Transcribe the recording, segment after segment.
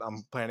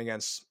I'm playing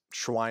against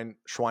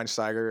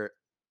Schweinsteiger,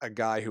 a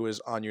guy who was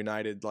on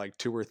United like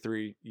 2 or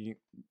 3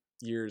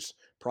 years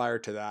prior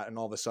to that, and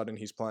all of a sudden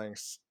he's playing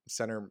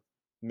center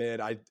mid.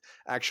 I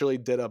actually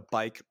did a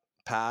bike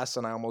pass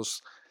and I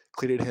almost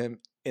cleated him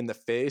in the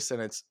face,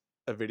 and it's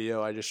a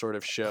video I just sort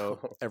of show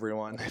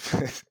everyone.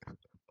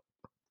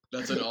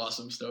 That's an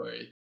awesome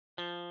story.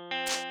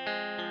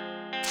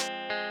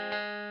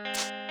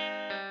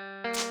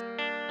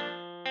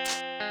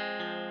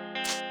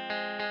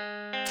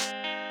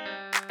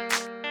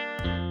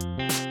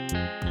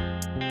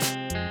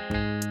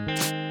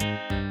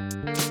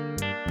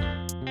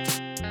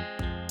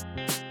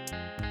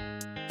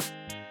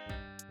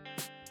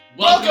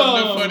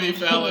 Welcome to Footy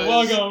Fellas.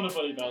 Welcome to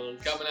Footy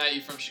Fellas. Coming at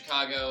you from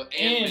Chicago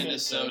and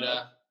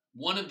Minnesota.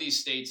 One of these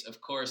states, of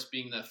course,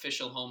 being the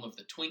official home of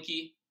the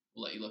Twinkie.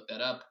 We'll let you look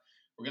that up.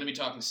 We're going to be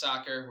talking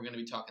soccer. We're going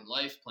to be talking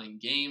life, playing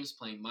games,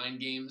 playing mind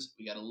games.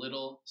 We got a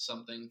little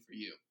something for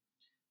you.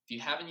 If you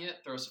haven't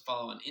yet, throw us a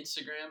follow on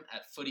Instagram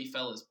at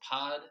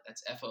FootyFellasPod.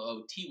 That's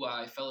FOOTY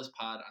FellasPod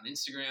on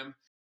Instagram.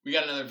 We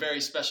got another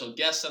very special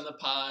guest on the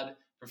pod,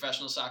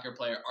 professional soccer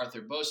player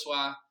Arthur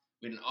Beausois.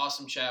 We had an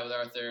awesome chat with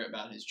Arthur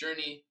about his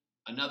journey,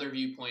 another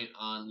viewpoint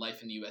on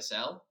life in the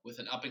USL with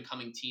an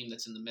up-and-coming team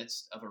that's in the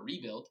midst of a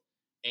rebuild,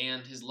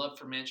 and his love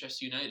for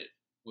Manchester United,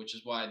 which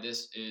is why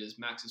this is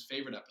Max's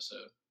favorite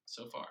episode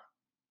so far.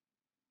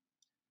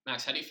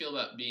 Max, how do you feel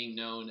about being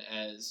known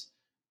as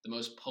the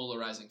most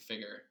polarizing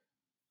figure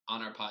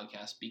on our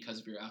podcast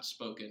because of your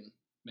outspoken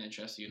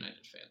Manchester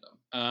United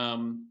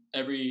fandom?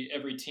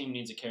 Every team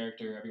needs a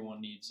character. Everyone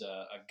needs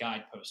a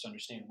guidepost to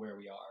understand where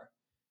we are.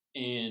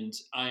 And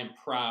I am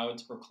proud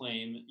to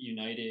proclaim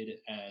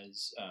United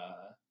as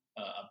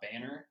a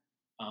banner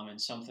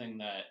and something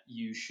that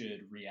you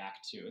should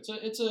react to.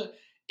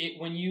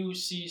 When you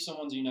see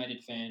someone's a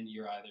United fan,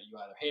 you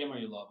either hate them or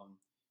you love them.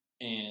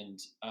 And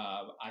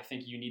I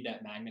think you need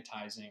that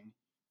magnetizing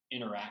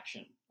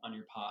interaction on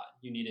your pod.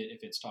 You need it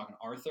if it's talking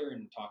Arthur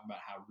and talking about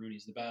how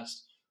Rooney's the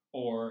best,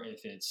 or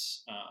if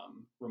it's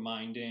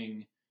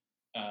reminding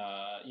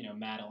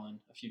Madeline,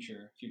 a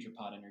future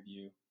pod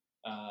interview,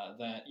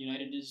 that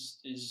United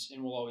is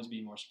and will always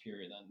be more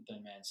superior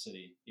than Man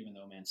City, even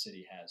though Man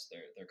City has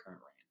their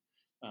current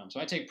reign. So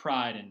I take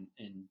pride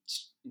in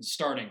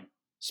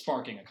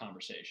sparking a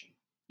conversation.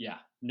 Yeah,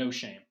 no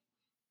shame.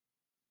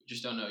 You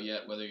just don't know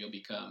yet whether you'll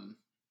become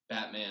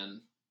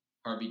Batman,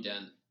 Harvey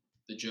Dent,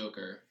 the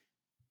Joker,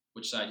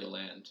 which side you'll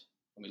land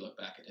when we look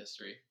back at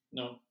history.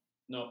 No,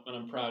 and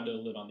I'm proud to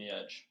live on the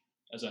edge,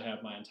 as I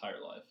have my entire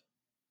life.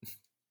 I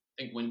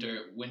think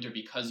Winter,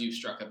 because you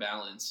struck a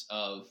balance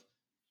of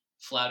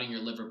flouting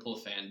your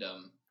Liverpool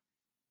fandom,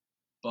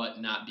 but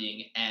not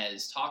being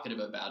as talkative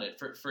about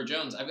it. For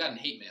Jones, I've gotten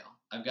hate mail.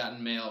 I've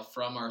gotten mail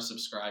from our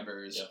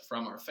subscribers,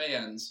 from our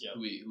fans,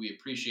 who we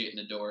appreciate and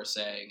adore,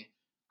 saying,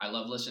 I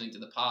love listening to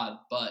the pod,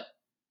 but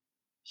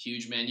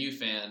huge Man U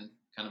fan,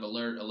 kind of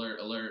alert,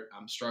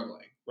 I'm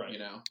struggling. Right. You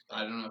know,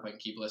 I don't know if I can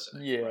keep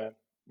listening. Yeah. Right.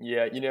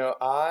 Yeah. You know,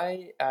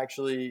 I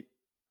actually,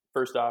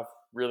 first off,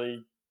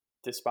 really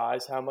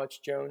despise how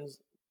much Jones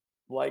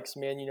likes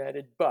Man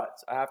United,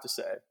 but I have to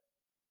say,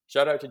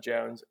 shout out to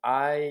Jones.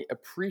 I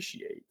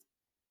appreciate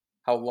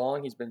how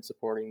long he's been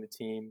supporting the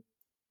team.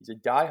 He's a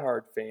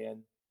diehard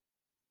fan,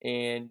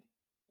 and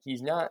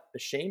he's not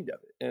ashamed of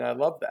it. And I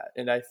love that.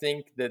 And I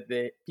think that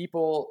the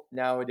people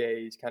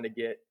nowadays kind of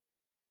get,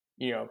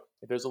 if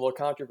there's a little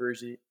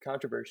controversy,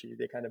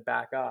 they kind of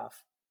back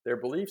off their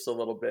beliefs a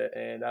little bit.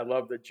 And I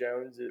love that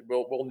Jones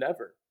will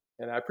never.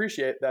 And I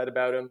appreciate that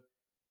about him.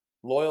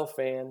 Loyal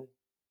fan.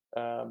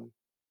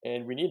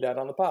 And we need that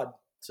on the pod.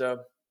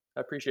 So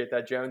I appreciate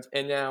that, Jones.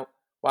 And now,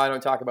 why I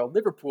don't talk about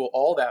Liverpool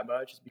all that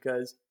much is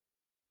because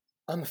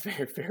I'm a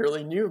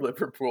fairly new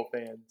Liverpool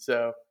fan.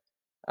 So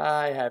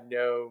I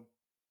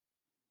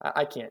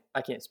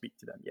can't speak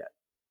to them yet.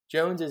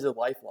 Jones is a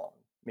lifelong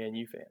Man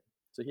U fan,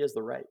 so he has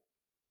the right.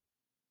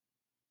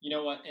 You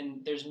know what?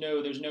 And there's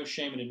no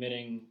shame in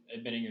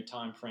admitting your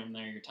time frame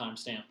there, your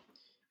timestamp,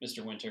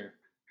 Mr. Winter,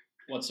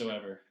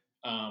 whatsoever.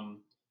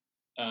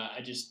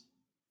 I just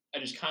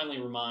kindly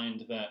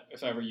remind that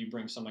if ever you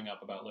bring something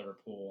up about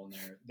Liverpool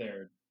and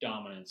their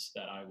dominance,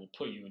 that I will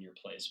put you in your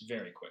place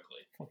very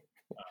quickly.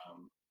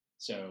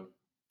 So,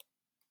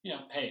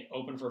 hey,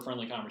 open for a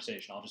friendly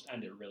conversation. I'll just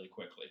end it really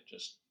quickly,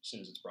 just as soon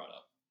as it's brought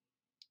up.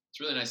 It's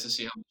really nice to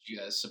see how much you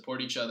guys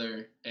support each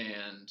other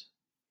and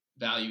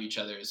value each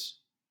other's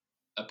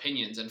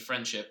opinions and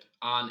friendship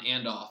on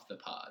and off the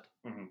pod.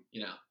 Mm-hmm.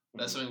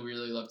 That's something we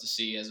really love to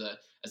see as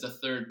a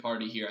third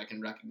party here. I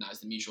can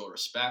recognize the mutual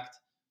respect,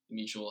 the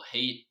mutual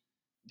hate,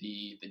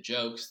 the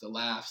jokes, the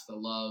laughs, the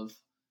love,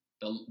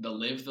 the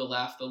live, the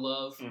laugh, the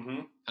love,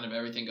 kind of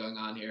everything going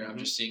on here. I'm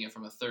just seeing it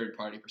from a third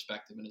party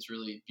perspective, and it's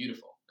really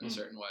beautiful in a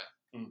certain way.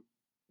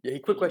 Yeah,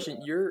 quick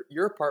question.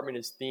 Your apartment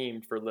is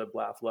themed for live,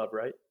 laugh, love,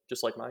 right?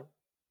 Just like mine?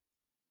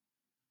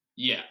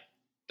 Yeah.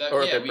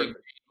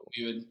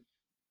 We would.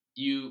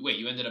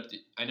 You ended up.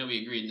 I know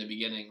we agreed in the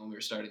beginning when we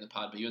were starting the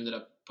pod, but you ended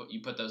up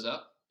put those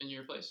up in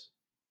your place.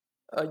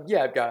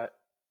 Yeah, I've got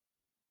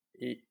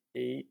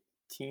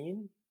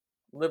 18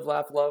 Live,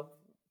 laugh, love.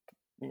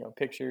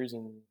 Pictures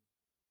and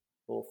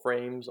little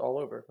frames all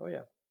over. Oh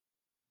yeah.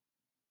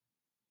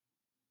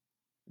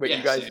 Wait,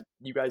 Yeah, same.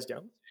 you guys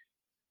don't?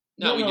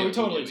 No, we do. We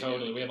totally.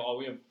 do. We have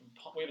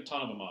a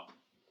ton of them up.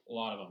 A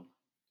lot of them.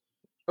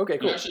 Okay,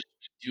 cool.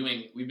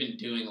 We've been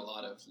doing a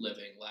lot of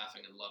living,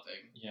 laughing, and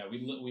loving. Yeah, we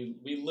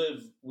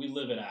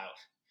live it out.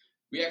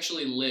 We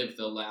actually live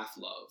the laugh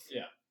love.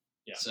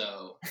 Yeah.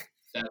 So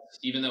that's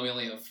even though we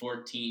only have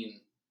 14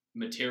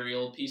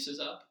 material pieces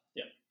up.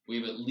 Yeah. We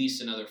have at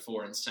least another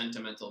 4 in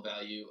sentimental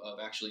value of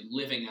actually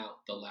living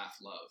out the laugh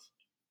love.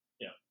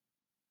 Yeah.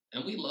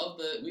 And we love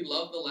the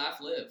laugh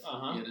live.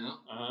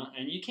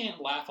 And you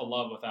can't laugh a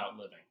love without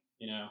living.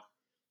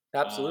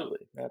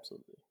 Absolutely.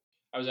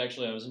 I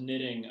was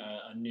knitting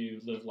a new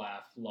live,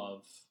 laugh,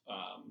 love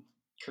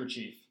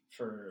kerchief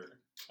for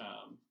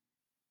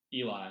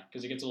Eli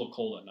because it gets a little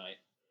cold at night.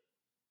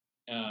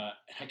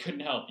 I couldn't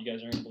help. You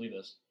guys aren't going to believe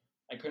this.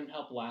 I couldn't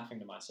help laughing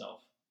to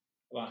myself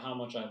about how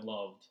much I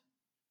loved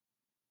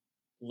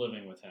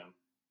living with him.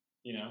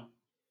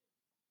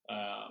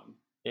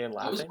 And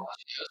laughing. I was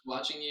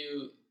watching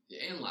you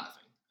and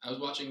laughing. I was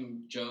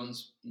watching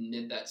Jones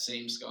knit that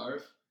same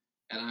scarf,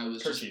 and I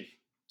was kerchief.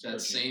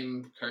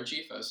 Same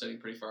kerchief. I was sitting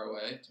pretty far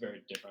away. It's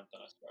very different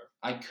than a scarf.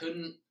 I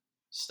couldn't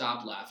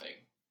stop laughing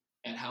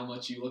at how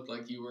much you looked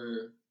like you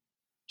were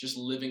just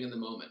living in the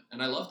moment,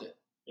 and I loved it.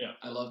 Yeah,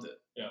 I loved it.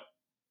 Yeah.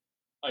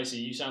 Icy,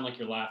 you sound like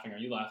you're laughing. Are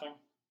you laughing?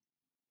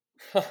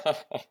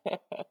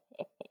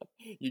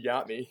 You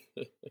got me.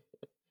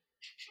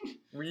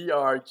 We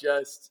are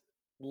just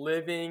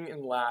living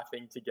and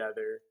laughing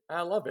together.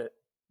 I love it.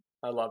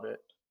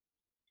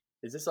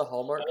 Is this a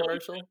Hallmark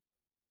commercial?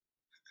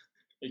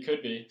 It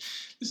could be.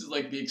 This is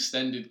like the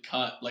extended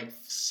cut, like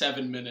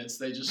 7 minutes.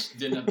 They just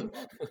didn't have the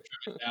budget to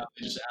trim it out.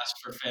 They just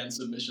asked for fan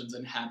submissions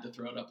and had to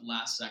throw it up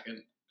last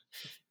second.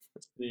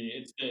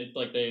 It's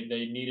like they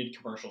needed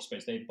commercial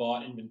space. They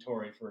bought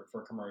inventory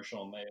for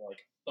commercial, and they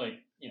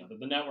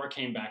the network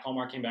came back.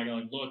 Hallmark came back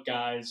and look,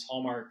 guys,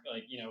 Hallmark,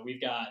 you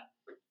got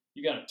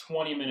a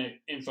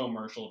 20-minute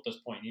infomercial at this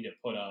point. You need to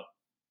put up.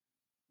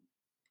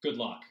 Good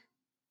luck,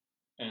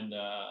 and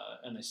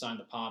they signed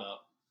the pod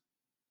up.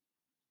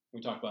 We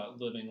talked about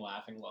living,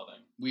 laughing,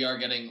 loving. We're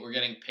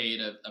getting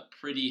paid a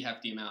pretty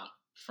hefty amount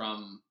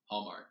from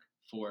Hallmark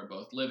for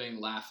both living,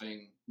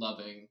 laughing,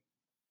 loving,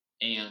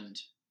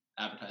 and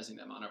advertising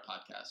them on our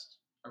podcast.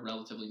 A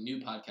relatively new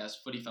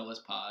podcast, Footy Fellas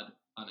Pod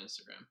on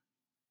Instagram.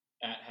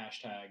 At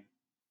hashtag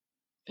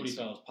Footy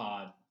Fellas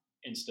Pod,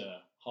 Insta,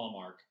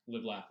 Hallmark,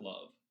 live, laugh,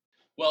 love.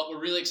 Well,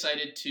 we're really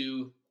excited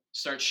to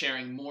start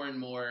sharing more and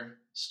more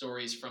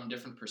stories from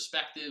different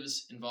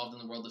perspectives involved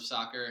in the world of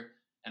soccer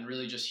and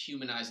really just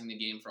humanizing the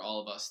game for all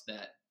of us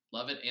that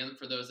love it and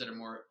for those that are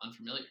more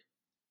unfamiliar.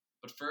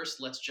 But first,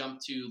 let's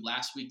jump to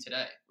last week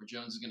today, where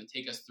Jones is going to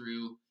take us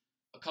through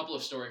a couple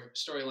of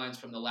storylines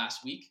from the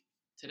last week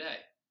today.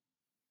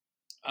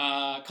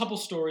 A couple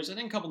stories, I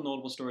think a couple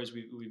notable stories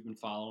we've been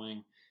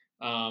following.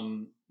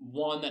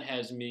 One that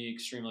has me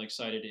extremely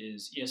excited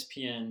is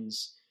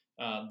ESPN's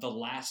The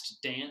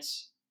Last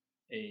Dance,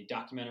 a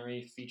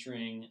documentary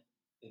featuring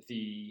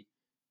the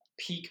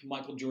peak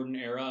Michael Jordan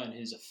era and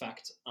his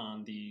effect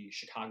on the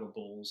Chicago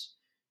Bulls.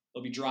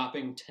 They'll be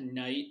dropping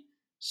tonight,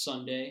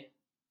 Sunday,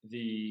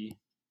 the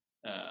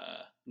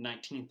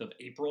 19th of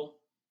April,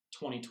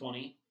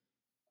 2020.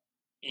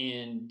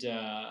 And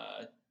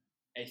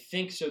I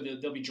think so.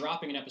 They'll be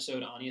dropping an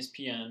episode on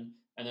ESPN,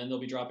 and then they'll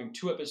be dropping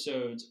 2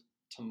 episodes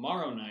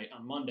tomorrow night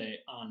on Monday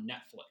on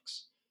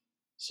Netflix.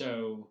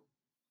 So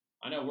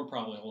I know we're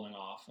probably holding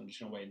off. I'm just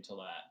going to wait until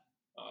that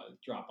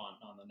drop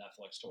on the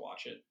Netflix to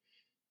watch it.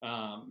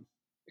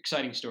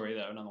 Exciting story,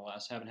 though,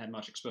 nonetheless. Haven't had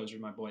much exposure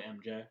to my boy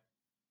MJ.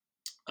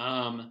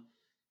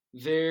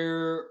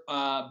 Their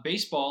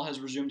baseball has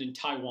resumed in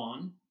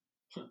Taiwan.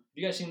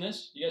 You guys seen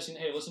this?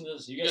 Hey, listen to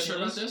this. You guys heard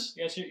about this?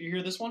 You guys you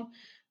hear this one?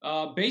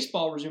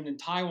 Baseball resumed in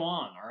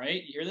Taiwan. All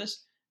right, you hear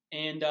this?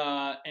 And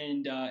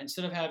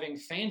instead of having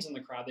fans in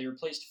the crowd, they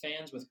replaced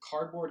fans with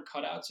cardboard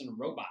cutouts and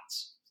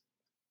robots.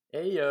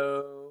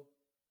 Heyo,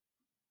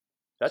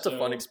 that's a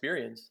fun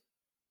experience.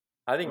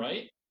 I think.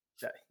 Right?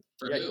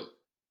 For who?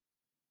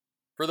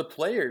 For the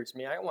players,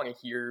 man, I don't want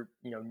to hear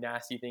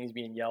nasty things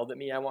being yelled at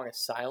me. I want a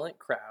silent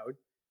crowd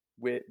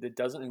that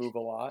doesn't move a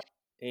lot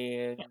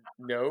and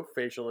no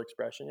facial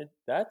expression.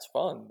 That's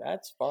fun.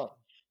 That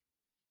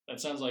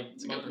sounds like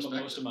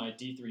most of my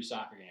D3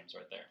 soccer games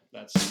right there.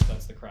 That's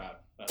the crowd.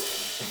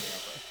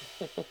 That's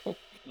right.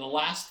 The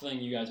last thing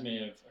you guys may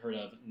have heard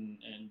of, and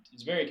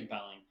it's very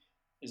compelling,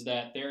 is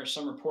that there are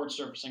some reports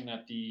surfacing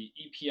that the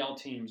EPL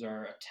teams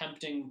are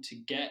attempting to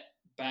get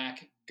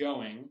back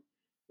going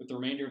with the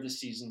remainder of the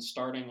season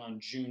starting on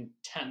June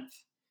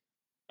 10th,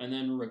 and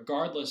then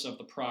regardless of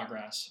the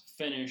progress,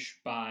 finish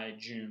by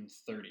June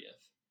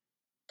 30th.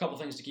 A couple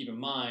things to keep in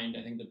mind.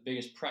 I think the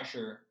biggest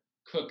pressure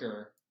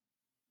cooker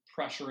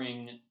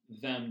pressuring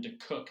them to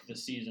cook the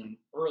season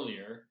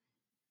earlier,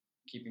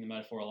 keeping the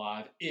metaphor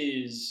alive,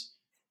 is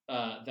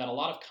that a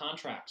lot of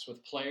contracts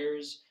with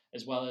players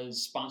as well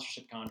as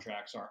sponsorship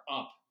contracts are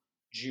up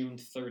June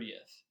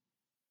 30th.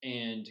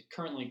 And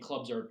currently,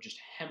 clubs are just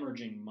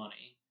hemorrhaging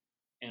money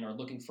and are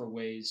looking for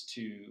ways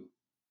to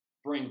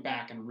bring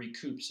back and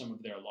recoup some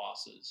of their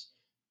losses.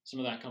 Some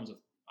of that comes with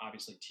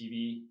obviously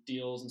TV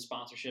deals and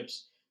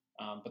sponsorships,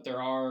 but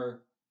there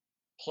are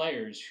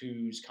players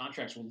whose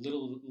contracts will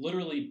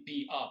literally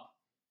be up.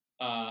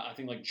 I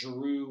think like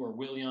Giroud or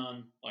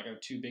Willian, like our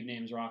two big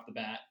names right off the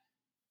bat,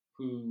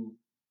 who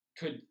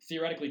could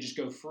theoretically just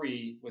go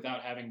free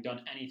without having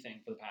done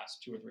anything for the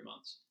past 2 or 3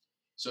 months.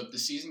 So if the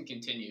season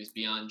continues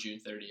beyond June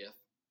 30th,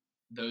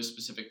 those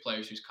specific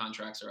players whose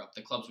contracts are up,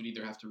 the clubs would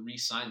either have to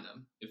re-sign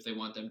them if they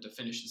want them to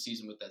finish the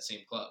season with that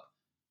same club,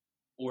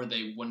 or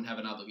they wouldn't have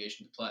an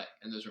obligation to play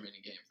in those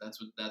remaining games.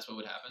 That's what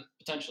would happen.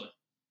 Potentially,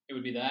 it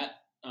would be that.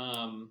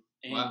 Wow.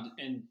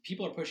 And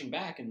people are pushing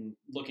back and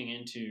looking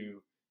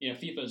into,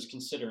 FIFA is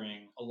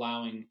considering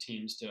allowing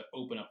teams to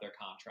open up their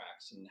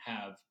contracts and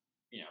have,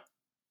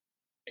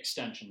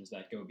 extensions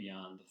that go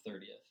beyond the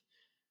 30th.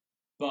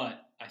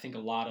 But I think a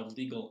lot of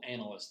legal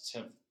analysts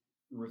have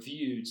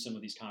reviewed some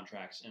of these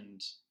contracts and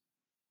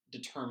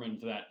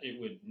determined that it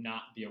would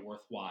not be a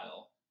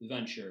worthwhile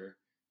venture,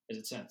 as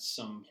it sets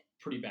some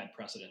pretty bad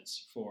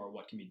precedents for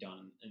what can be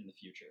done in the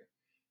future.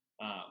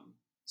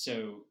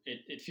 So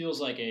it feels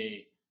like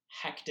a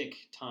hectic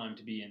time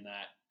to be in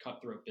that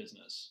cutthroat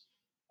business.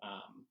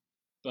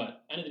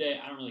 But end of the day,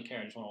 I don't really care.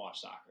 I just want to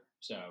watch soccer.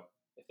 So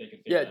if they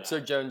could figure that So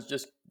out. Jones,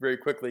 just very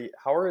quickly,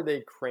 how are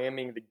they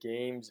cramming the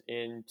games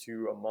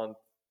into a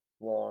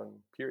month-long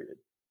period?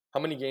 How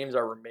many games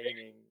are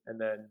remaining, and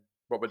then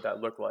what would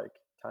that look like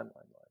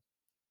timeline-wise?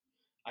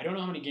 I don't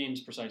know how many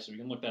games precisely. We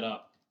can look that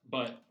up.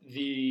 But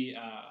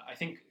I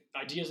think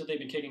ideas that they've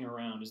been kicking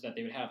around is that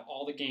they would have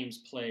all the games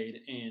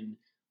played in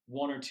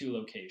 1 or 2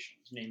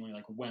 locations, namely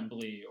like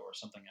Wembley or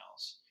something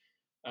else.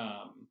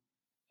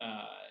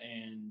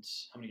 And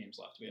how many games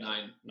left? We have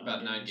 9.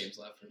 About 9 games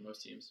left for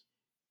most teams.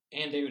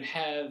 And they would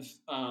have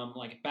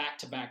like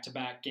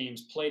back-to-back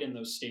games played in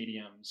those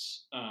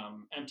stadiums,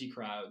 empty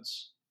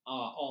crowds,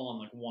 all on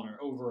like one or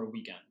over a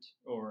weekend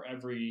or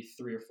every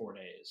 3 or 4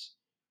 days,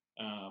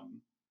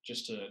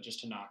 just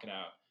to knock it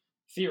out.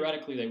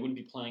 Theoretically, they wouldn't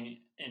be playing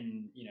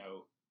in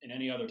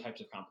any other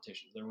types of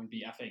competitions. There wouldn't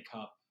be FA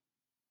Cup.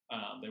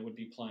 They would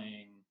be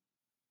playing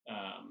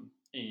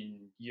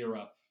in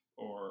Europe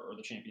or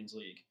the Champions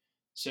League.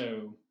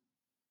 So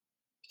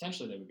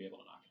potentially they would be able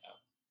to knock it out.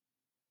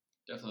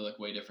 Definitely look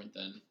way different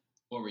than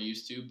what we're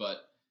used to,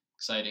 but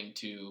exciting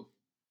to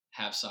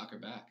have soccer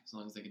back as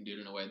long as they can do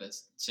it in a way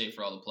that's safe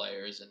for all the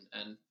players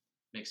and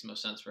makes the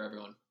most sense for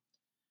everyone.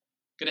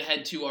 Going to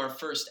head to our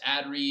first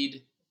ad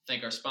read.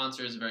 Thank our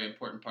sponsors, a very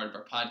important part of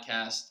our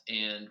podcast.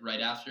 And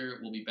right after,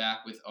 we'll be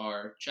back with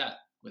our chat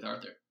with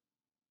Arthur.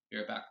 Be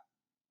right back.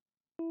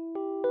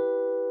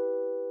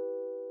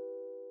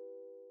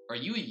 Are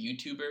you a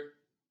YouTuber?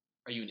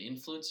 Are you an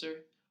influencer?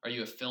 Are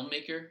you a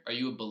filmmaker? Are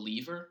you a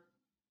believer?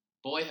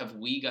 Boy, have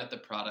we got the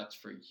product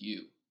for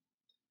you.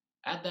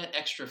 Add that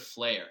extra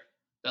flair,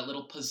 that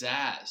little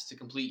pizzazz to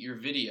complete your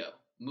video,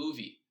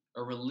 movie,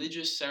 or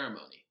religious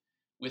ceremony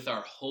with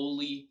our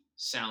Holy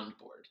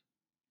Soundboard.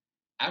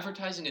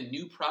 Advertising a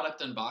new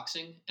product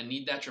unboxing and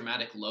need that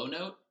dramatic low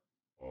note?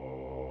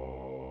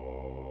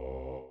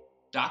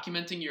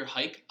 Documenting your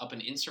hike up an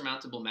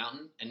insurmountable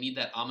mountain and need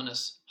that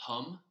ominous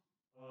hum?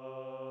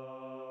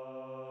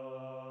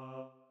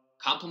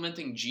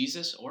 Complimenting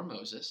Jesus or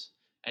Moses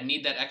and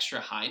need that extra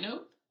high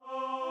note?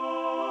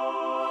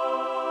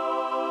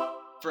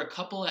 For a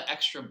couple of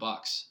extra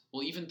bucks,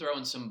 we'll even throw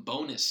in some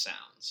bonus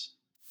sounds.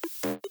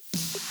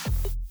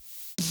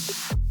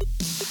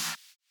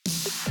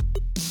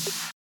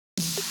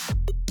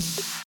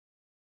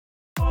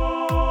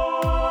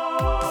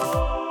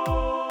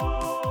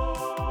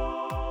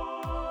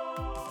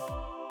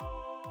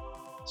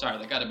 Sorry,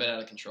 that got a bit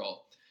out of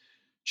control.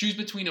 Choose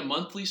between a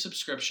monthly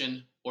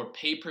subscription or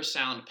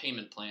pay-per-sound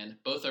payment plan,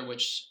 both of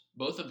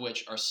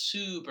which are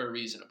super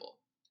reasonable.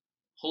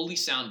 Holy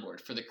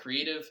Soundboard for the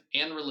creative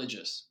and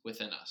religious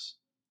within us.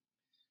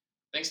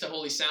 Thanks to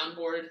Holy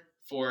Soundboard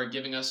for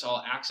giving us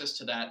all access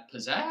to that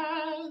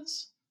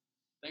pizzazz.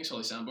 Thanks,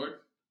 Holy Soundboard.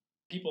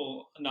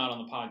 People not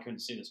on the pod couldn't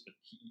see this, but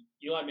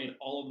Eli made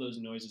all of those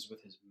noises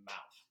with his mouth.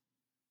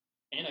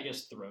 And I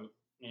guess throat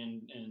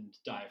and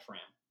diaphragm.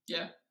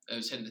 Yeah, I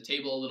was hitting the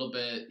table a little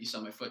bit. You saw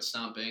my foot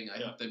stomping.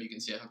 You can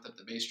see I hooked up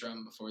the bass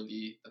drum before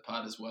the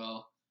pod as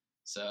well.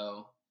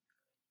 So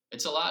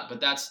it's a lot, but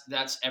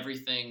that's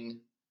everything.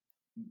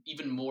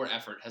 Even more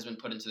effort has been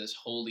put into this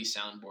Holy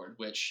Soundboard,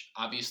 which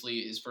obviously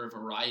is for a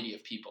variety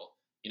of people.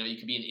 You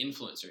could be an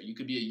influencer, you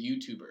could be a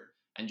YouTuber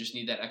and just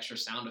need that extra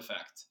sound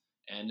effect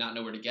and not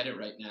know where to get it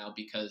right now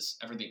because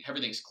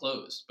everything's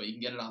closed, but you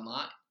can get it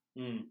online.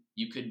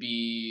 You could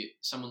be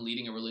someone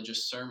leading a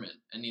religious sermon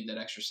and need that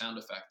extra sound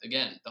effect.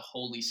 Again, the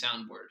Holy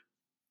Soundboard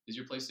is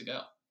your place to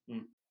go.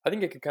 I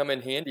think it could come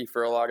in handy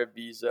for a lot of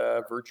these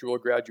virtual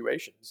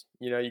graduations.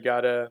 You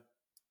got to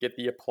get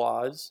the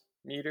applause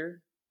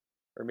meter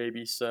or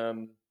maybe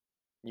some,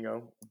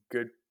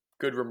 good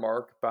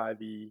remark by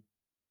the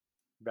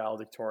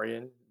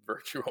valedictorian,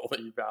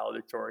 virtually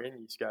valedictorian.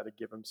 You just got to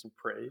give them some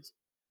praise.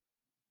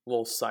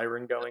 little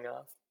siren going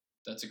off.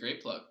 That's a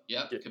great plug.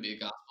 Yep, Yeah. it could be a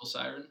gospel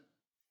siren.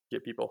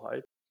 Get people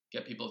hyped.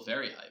 Get people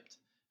very hyped.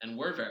 And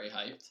we're very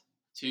hyped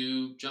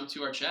to jump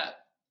to our chat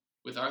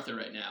with Arthur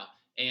right now.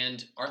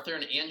 And Arthur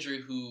and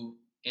Andrew, who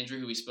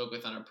we spoke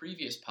with on our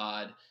previous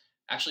pod,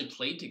 actually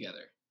played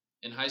together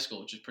in high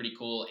school, which is pretty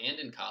cool, and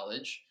in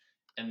college.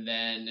 And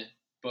then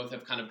both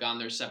have kind of gone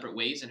their separate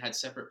ways and had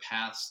separate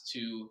paths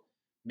to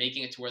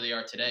making it to where they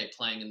are today,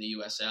 playing in the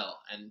USL.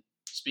 And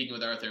speaking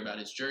with Arthur about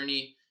his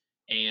journey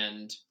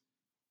and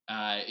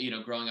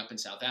growing up in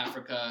South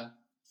Africa,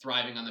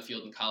 thriving on the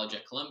field in college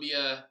at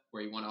Columbia,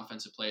 where he won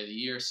Offensive Player of the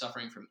Year,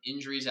 suffering from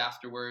injuries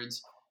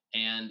afterwards,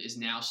 and is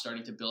now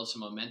starting to build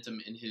some momentum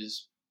in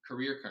his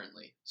career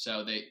currently.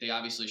 So they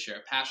obviously share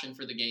a passion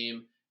for the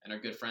game and are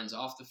good friends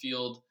off the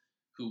field,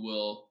 who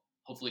will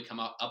hopefully come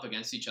up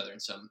against each other in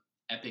some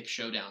epic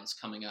showdowns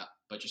coming up.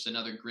 But just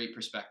another great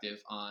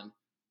perspective on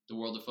the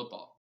world of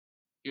football.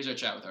 Here's our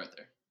chat with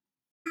Arthur.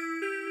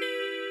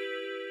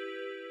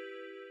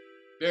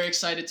 Very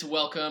excited to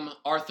welcome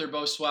Arthur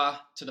Beausois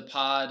to the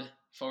pod,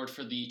 forward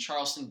for the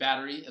Charleston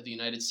Battery of the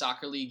United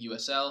Soccer League,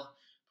 USL.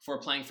 Before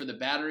playing for the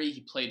Battery,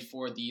 he played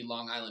for the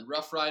Long Island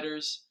Rough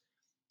Riders.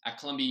 At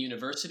Columbia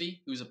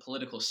University, he was a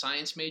political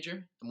science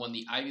major and won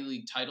the Ivy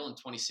League title in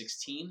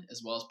 2016,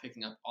 as well as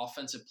picking up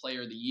Offensive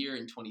Player of the Year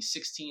in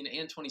 2016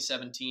 and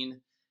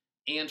 2017,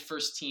 and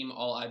first team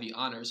All-Ivy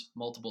honors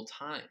multiple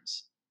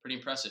times. Pretty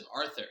impressive.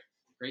 Arthur,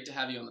 great to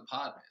have you on the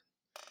pod, man.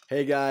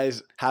 Hey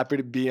guys, happy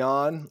to be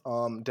on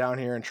down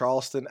here in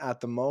Charleston at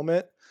the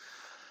moment,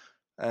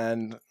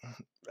 and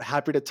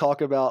happy to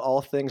talk about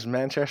all things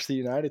Manchester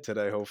United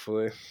today,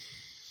 hopefully.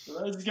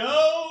 Let's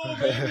go,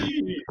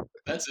 baby!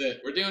 That's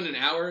it. We're doing an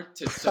hour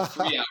to 3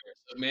 hours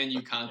of Man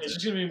U content. It's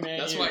just going to be Man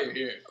U. That's why you're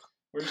here.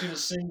 We're just going to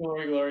sing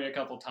Glory, Glory a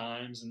couple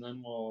times, and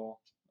then we'll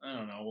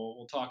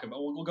talk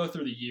about, we'll go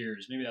through the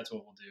years. Maybe that's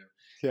what we'll do.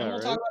 Yeah, and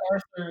we'll talk about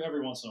Arthur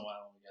every once in a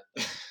while when we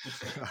get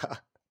there.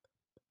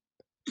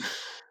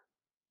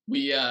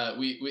 We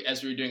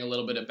as we were doing a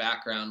little bit of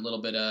background, a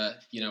little bit of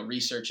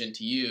research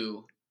into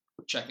you,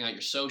 checking out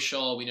your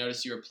social, we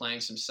noticed you were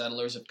playing some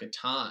Settlers of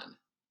Catan,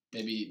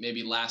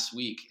 maybe last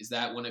week. Is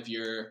that one of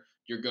your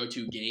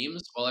go-to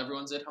games while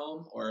everyone's at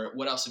home, or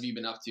what else have you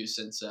been up to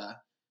since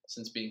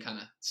being kind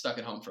of stuck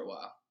at home for a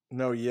while?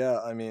 No, yeah,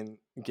 I mean,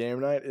 game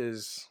night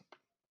is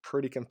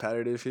pretty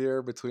competitive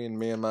here between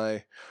me and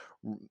my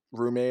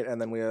roommate, and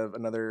then we have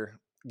another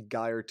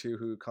guy or two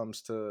who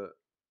comes to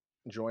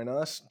join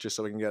us just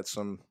so we can get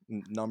some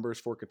numbers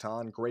for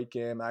Catan. Great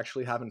game.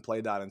 Actually haven't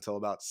played that until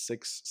about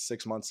six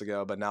months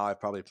ago, but now I've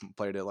probably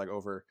played it like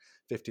over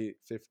 50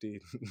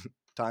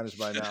 times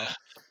by now.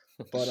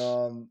 But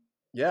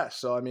yeah,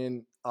 so I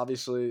mean,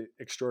 obviously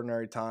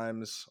extraordinary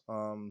times.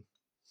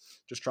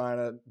 Just trying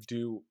to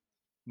do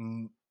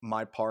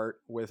my part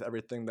with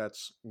everything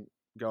that's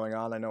going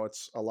on. I know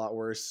it's a lot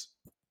worse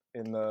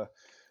in the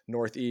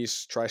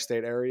Northeast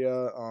tri-state area,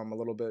 a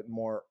little bit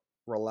more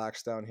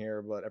relaxed down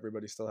here, but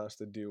everybody still has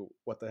to do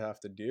what they have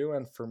to do.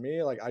 And for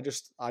me, like I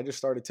just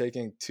started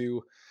taking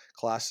 2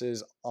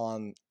 classes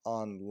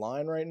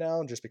online right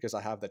now just because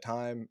I have the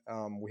time.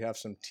 We have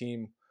some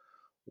team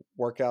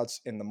workouts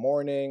in the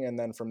morning, and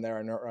then from there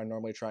I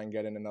normally try and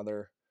get in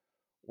another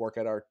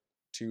workout or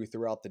 2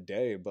 throughout the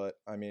day. But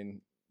I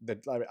mean,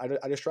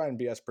 I just try and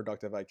be as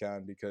productive I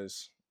can,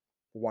 because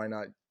why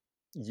not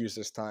use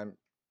this time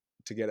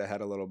to get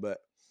ahead a little bit?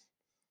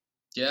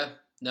 Yeah,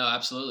 no,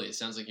 absolutely. It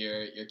sounds like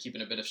you're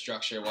keeping a bit of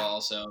structure while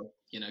also,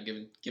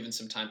 given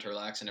some time to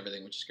relax and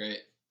everything, which is great.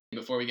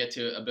 Before we get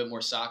to a bit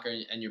more soccer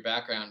and your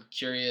background,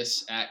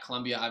 curious, at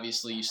Columbia,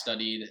 obviously you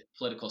studied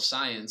political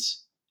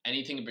science.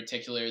 Anything in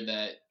particular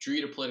that drew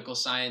you to political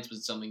science? Was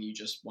it something you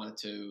just wanted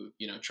to,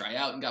 try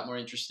out and got more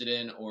interested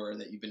in, or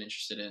that you've been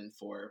interested in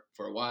for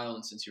a while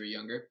and since you were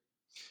younger?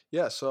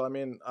 Yeah, so I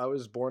mean, I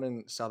was born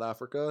in South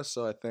Africa,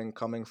 so I think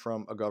coming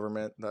from a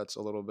government that's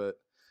a little bit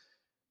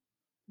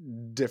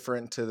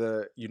different to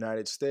the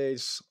United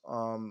States.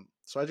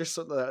 So I just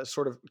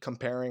sort of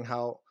comparing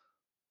how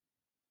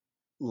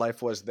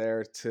life was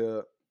there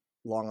to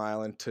Long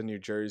Island to New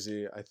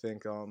Jersey. I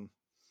think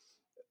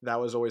that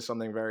was always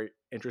something very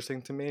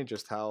interesting to me,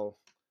 just how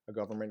a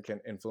government can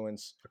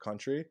influence a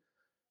country.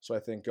 So I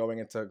think going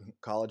into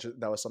college,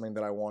 that was something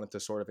that I wanted to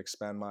sort of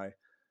expand my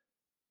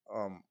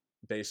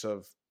base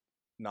of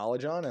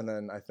knowledge on. And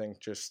then I think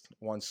just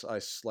once I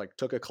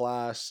took a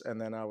class, and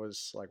then I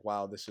was like,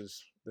 wow, this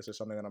is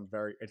something that I'm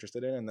very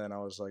interested in. And then I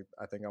was like,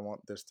 I think I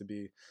want this to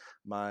be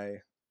my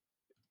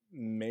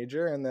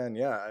major. And then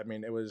yeah, I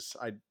mean,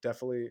 I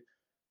definitely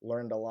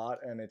learned a lot,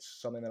 and it's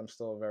something that I'm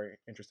still very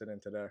interested in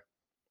today.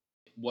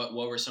 What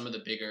were some of the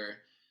bigger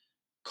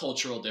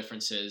cultural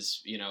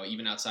differences,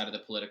 even outside of the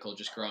political,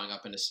 just growing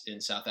up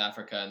in South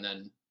Africa and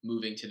then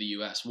moving to the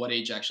US? What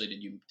age actually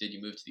did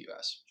you move to the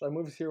US? So I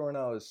moved here when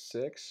I was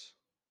 6.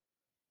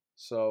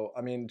 So,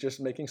 I mean, just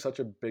making such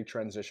a big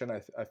transition,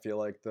 I feel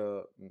like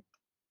the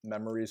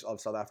memories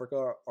of South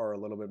Africa are a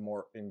little bit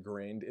more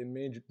ingrained in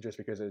me, just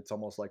because it's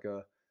almost like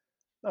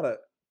not a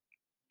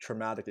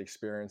traumatic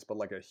experience, but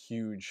like a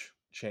huge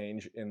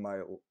change in my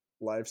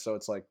life. So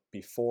it's like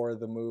before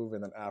the move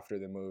and then after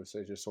the move. So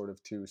it's just sort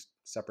of two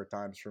separate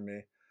times for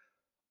me.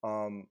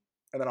 And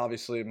then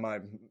obviously my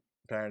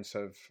parents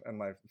have and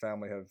my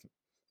family have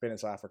been in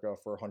South Africa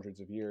for hundreds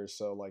of years.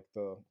 So like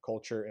the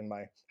culture in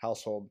my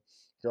household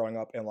growing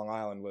up in Long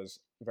Island was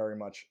very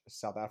much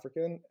South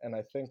African. And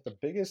I think the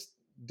biggest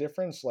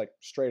difference, like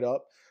straight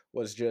up,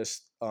 was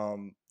just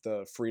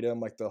the freedom,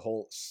 like the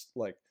whole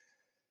like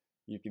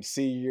you can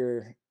see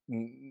your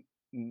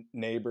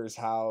neighbor's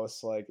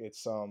house, like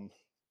it's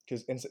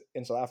because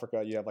in South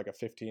Africa you have like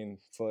a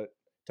 15-foot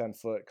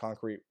 10-foot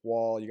concrete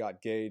wall, you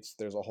got gates,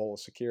 there's a whole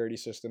security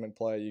system in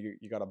play,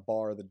 you got to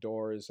bar the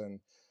doors and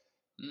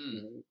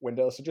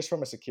windows. So just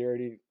from a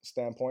security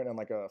standpoint and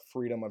like a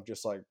freedom of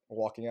just like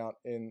walking out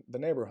in the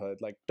neighborhood,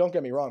 like don't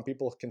get me wrong,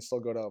 people can still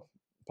go to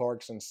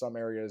parks and some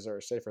areas are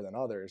safer than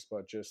others,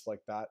 but just like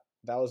that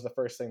was the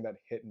first thing that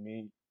hit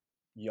me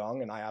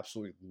young, and I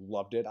absolutely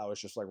loved it. I was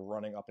just like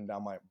running up and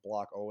down my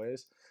block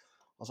always.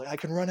 I was like, I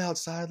can run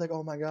outside, like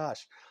oh my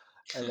gosh.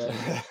 And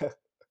then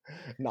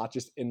not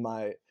just in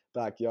my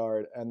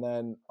backyard. And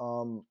then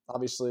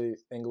obviously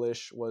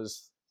English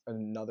was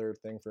another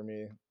thing for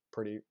me,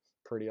 pretty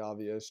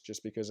obvious,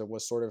 just because it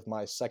was sort of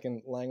my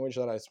second language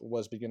that I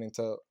was beginning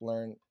to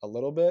learn a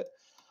little bit.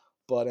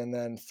 But and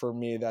then for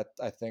me, that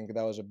I think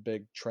that was a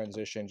big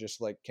transition,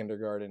 just like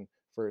kindergarten,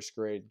 first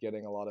grade,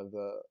 getting a lot of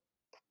the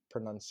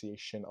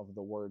pronunciation of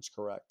the words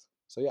correct.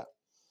 So yeah.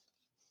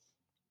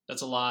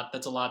 That's a lot.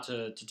 That's a lot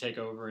to take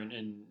over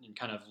and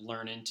kind of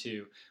learn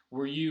into.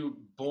 Were you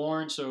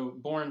born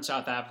in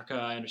South Africa?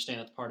 I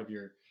understand that's part of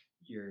your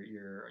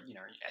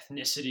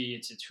ethnicity.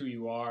 It's who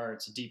you are.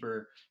 It's a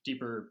deeper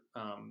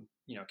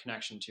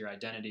connection to your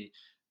identity.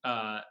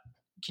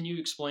 Can you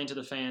explain to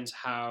the fans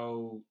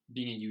how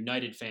being a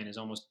United fan is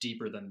almost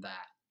deeper than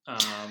that?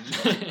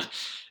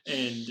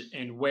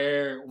 And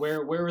where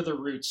were the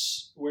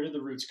roots? Where did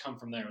the roots come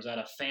from there? Was that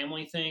a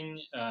family thing?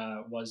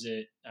 Was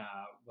it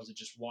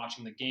just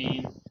watching the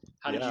game?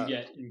 How did you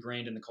get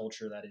ingrained in the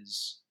culture that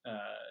is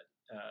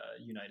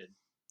United?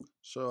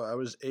 So I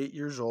was 8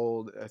 years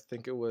old. I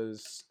think it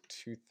was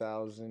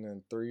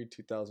 2003,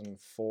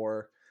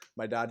 2004.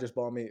 My dad just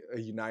bought me a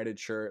United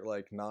shirt,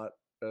 like not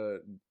a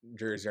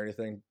jersey or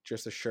anything,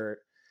 just a shirt.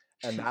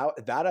 And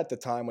that at the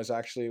time was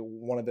actually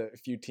one of the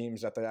few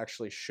teams that they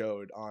actually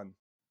showed on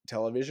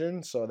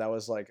television. So that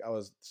was like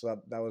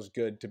that was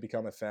good to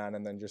become a fan.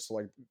 And then just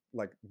like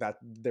that,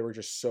 they were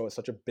just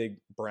such a big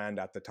brand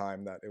at the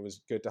time that it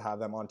was good to have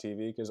them on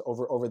TV, because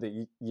over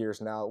the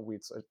years now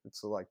it's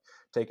like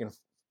taken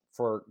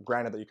for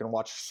granted that you can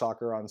watch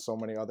soccer on so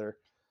many other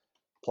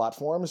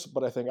platforms.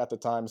 But I think at the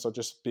time, so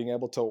just being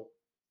able to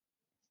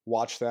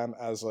watch them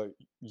as a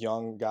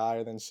young guy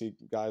and then see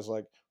guys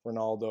like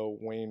Ronaldo,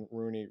 Wayne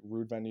Rooney,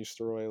 Ruud van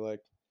Nistelrooy,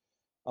 like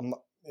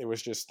it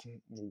was just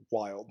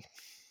wild.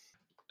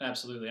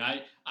 Absolutely.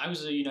 I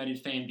was a United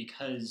fan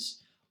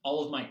because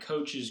all of my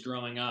coaches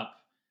growing up,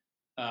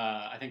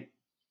 I think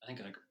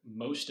like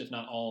most, if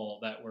not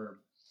all,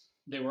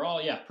 they were all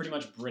pretty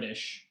much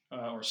British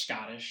or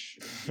Scottish,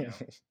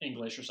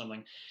 English or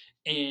something.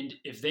 And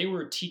if they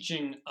were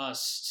teaching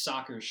us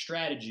soccer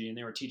strategy and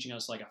they were teaching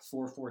us like a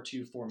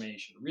 4-4-2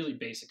 formation, really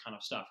basic kind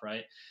of stuff,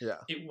 right? Yeah.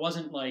 It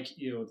wasn't like,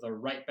 the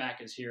right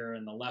back is here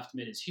and the left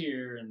mid is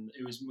here. And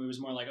it was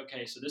more like,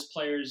 okay, so this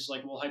player is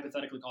like, we'll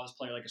hypothetically call this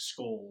player like a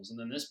Scholes. And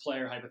then this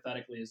player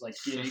hypothetically is like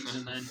Giggs.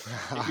 And then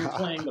if you're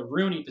playing the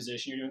Rooney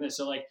position, you're doing this.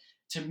 So like,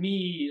 to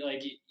me,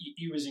 like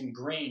it was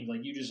ingrained,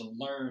 like you just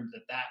learned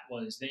that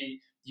was,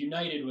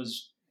 United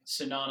was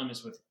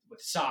synonymous with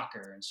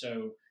soccer. And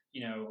so,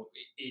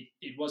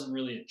 it wasn't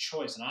really a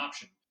choice, an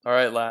option. All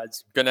right,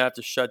 lads, I'm gonna have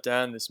to shut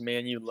down this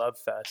Man U love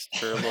fest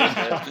for a little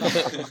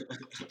bit.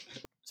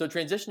 So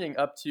transitioning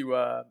up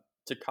to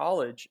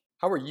college,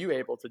 how were you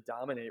able to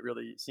dominate?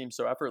 Really, it seems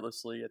so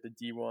effortlessly at the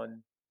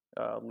D1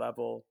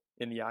 level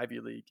in the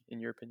Ivy League,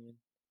 in your opinion?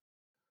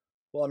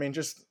 Well, I mean,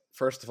 just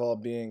first of all,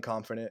 being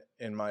confident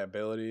in my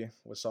ability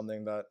was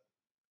something that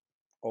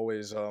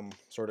always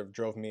sort of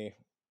drove me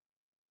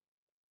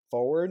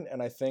forward.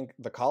 And I think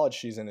the college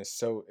season is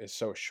so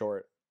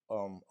short. A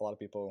lot of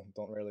people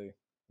don't really,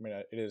 I mean,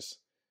 it is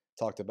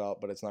talked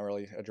about, but it's not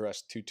really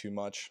addressed too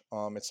much.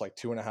 It's like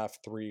 2.5,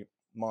 3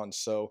 months.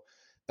 So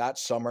that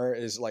summer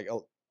is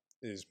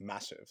is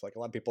massive. Like a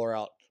lot of people are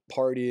out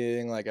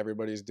partying, like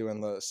everybody's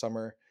doing the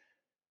summer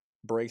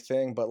break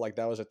thing, but like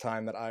that was a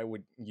time that I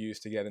would use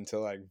to get into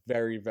like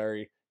very,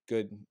 very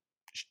good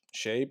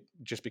shape,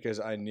 just because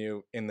I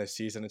knew in the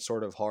season it's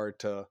sort of hard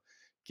to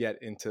get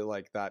into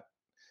like that.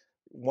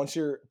 Once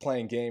you're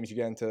playing games, you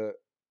get into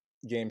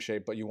game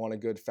shape, but you want a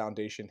good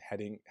foundation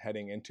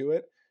heading into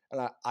it.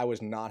 And I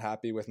was not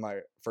happy with my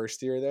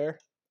first year there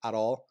at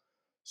all.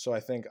 So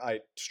I think I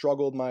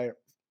struggled my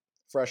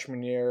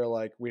freshman year.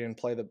 Like we didn't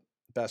play the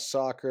best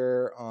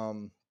soccer.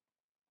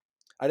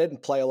 I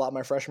didn't play a lot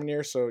my freshman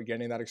year, so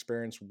getting that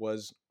experience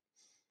was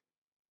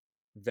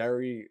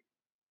very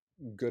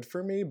good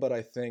for me. But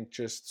I think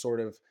just sort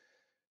of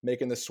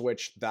making the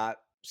switch that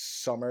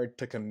summer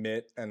to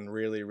commit and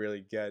really,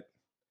 really get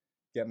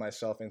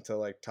myself into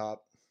like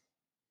top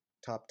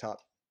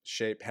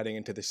shape heading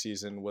into the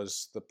season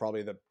was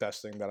probably the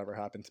best thing that ever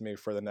happened to me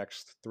for the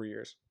next 3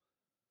 years.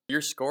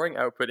 Your scoring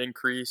output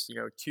increased,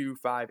 2,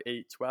 5,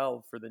 8,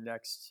 12 for the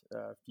next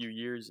few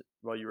years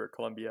while you were at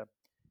Columbia.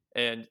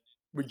 And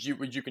would you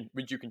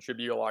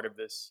contribute a lot of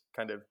this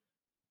kind of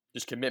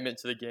just commitment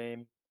to the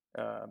game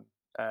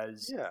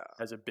as Yeah.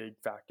 as a big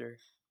factor?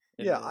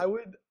 Yeah, I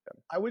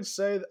would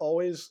say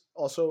always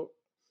also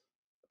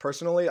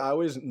personally, I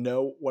always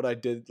know what I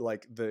did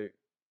like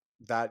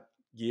that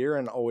year,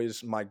 and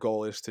always my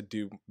goal is to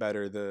do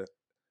better the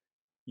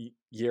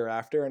year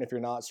after. And if you're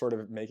not sort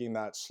of making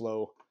that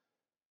slow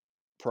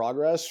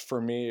progress,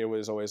 for me, it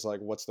was always like,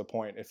 what's the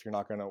point if you're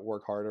not going to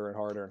work harder and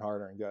harder and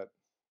harder and get,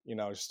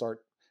 start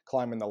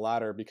climbing the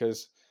ladder?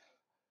 Because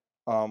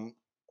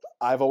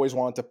I've always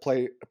wanted to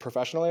play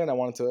professionally, and I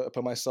wanted to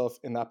put myself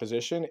in that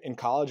position. In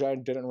college, I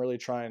didn't really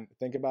try and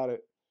think about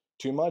it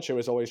too much. It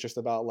was always just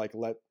about like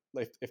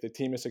if the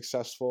team is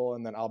successful,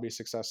 and then I'll be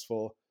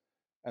successful,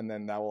 and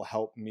then that will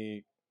help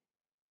me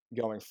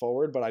going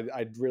forward. But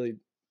I really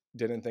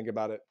didn't think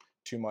about it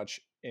too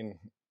much in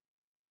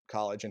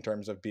college in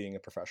terms of being a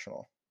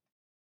professional.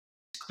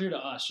 It's clear to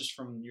us just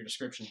from your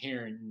description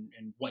here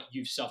and what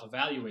you've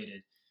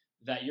self-evaluated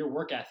that your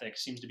work ethic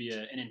seems to be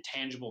an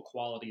intangible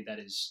quality that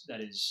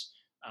is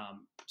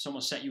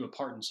somewhat set you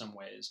apart in some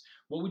ways.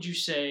 What would you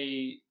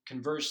say,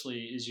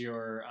 conversely, is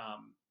your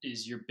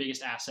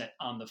biggest asset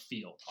on the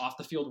field? Off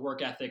the field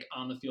work ethic,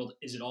 on the field,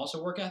 is it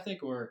also work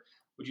ethic, or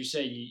would you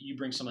say you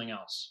bring something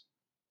else?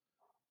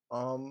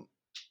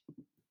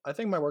 I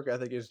think my work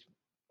ethic is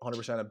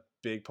 100% a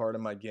big part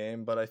of my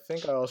game, but I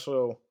think I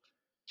also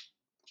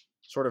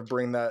sort of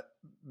bring that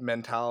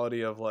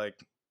mentality of like,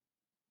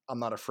 I'm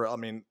not afraid. I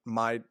mean,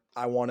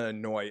 I want to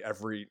annoy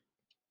every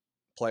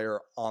player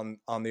on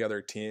the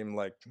other team,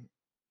 like,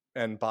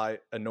 and by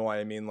annoy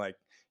I mean like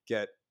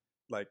get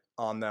like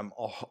on them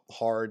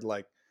hard.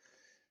 Like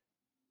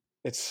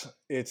it's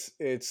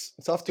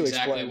tough to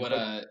exactly explain. what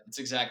But it's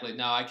exactly.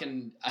 No, I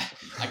can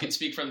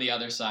speak from the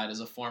other side as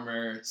a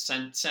former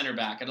center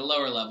back at a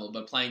lower level,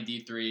 but playing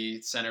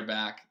D3 center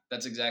back.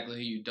 That's exactly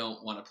who you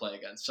don't want to play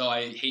against. So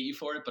I hate you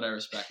for it, but I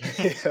respect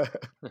it. yeah,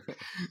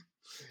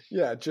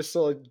 yeah, just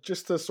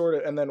to sort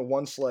of, and then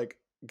once like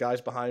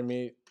guys behind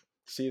me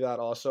see that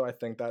also, I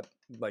think that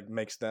like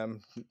makes them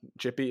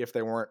chippy if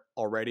they weren't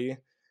already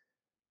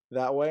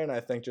that way. And I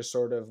think just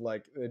sort of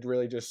like it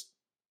really just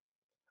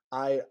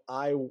I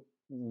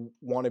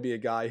want to be a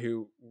guy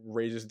who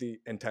raises the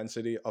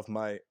intensity of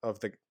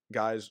the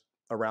guys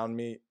around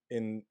me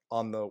in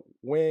on the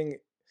wing,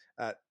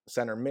 at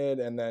center mid,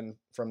 and then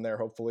from there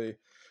hopefully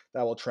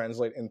that will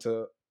translate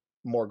into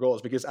more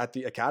goals. Because at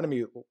the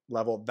academy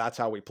level, that's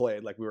how we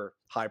played. Like we were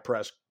high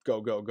press, go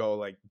go go,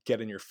 like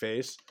get in your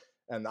face.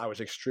 And I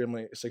was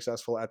extremely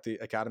successful at the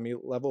academy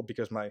level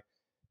because my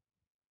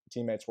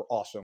teammates were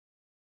awesome.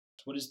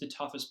 What is the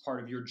toughest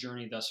part of your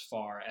journey thus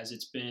far, as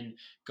it's been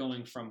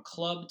going from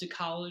club to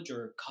college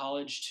or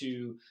college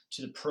to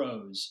the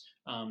pros?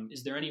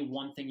 Is there any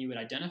one thing you would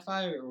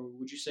identify, or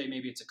would you say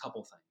maybe it's a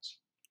couple things?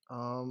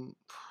 Um,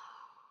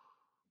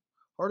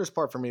 hardest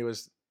part for me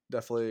was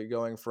definitely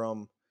going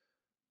from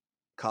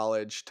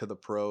college to the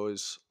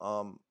pros.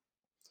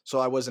 So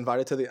I was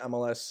invited to the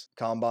MLS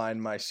Combine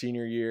my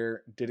senior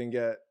year, didn't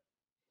get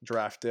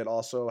drafted.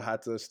 Also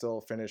had to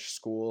still finish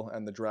school,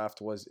 and the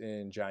draft was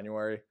in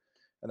January,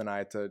 and then I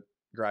had to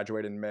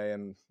graduate in May.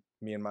 And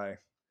me and my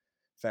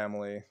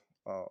family,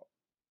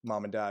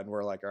 mom and dad,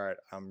 were like, "All right,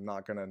 I'm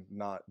not gonna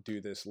not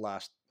do this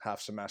last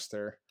half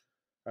semester.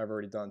 I've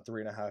already done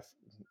 3.5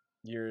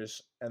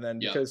 years." And then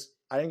Yep. because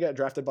I didn't get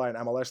drafted by an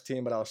MLS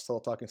team, but I was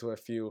still talking to a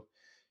few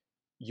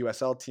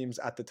USL teams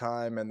at the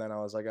time. And then I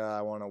was like,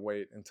 I want to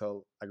wait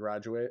until I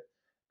graduate.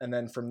 And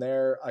then from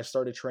there, I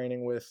started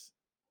training with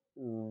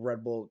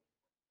Red Bull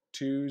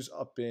 2s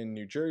up in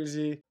New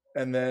Jersey.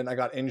 And then I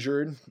got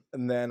injured.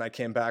 And then I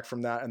came back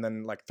from that. And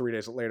then like 3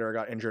 days later, I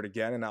got injured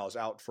again. And I was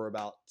out for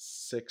about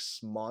 6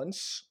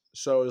 months.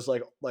 So it was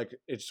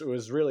it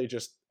was really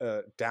just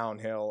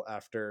downhill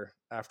after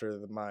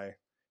my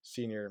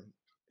senior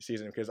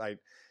season, because I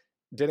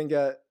didn't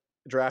get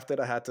drafted.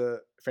 I had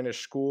to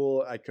finish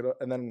school.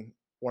 And then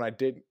when I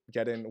did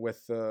get in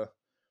with the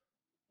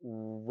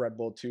Red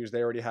Bull 2s,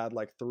 they already had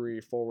like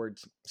 3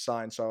 forwards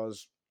signed. So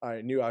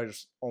I knew I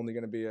was only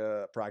going to be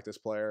a practice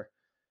player.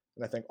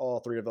 And I think all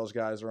 3 of those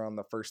guys are on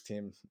the first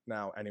team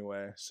now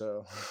anyway.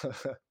 So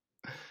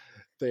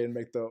they didn't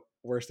make the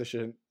worst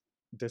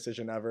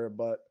decision ever.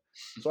 But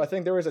so I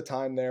think there was a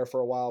time there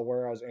for a while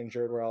where I was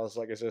injured, where I was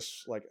like, is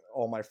this like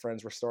all my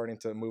friends were starting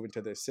to move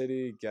into the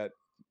city, get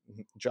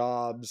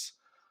jobs.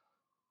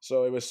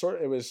 So and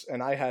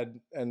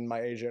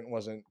my agent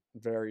wasn't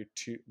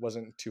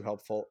too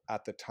helpful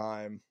at the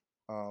time.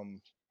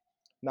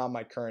 Not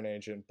my current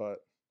agent, but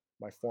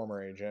my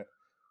former agent.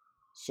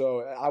 So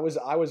I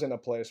was in a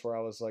place where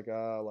I was like,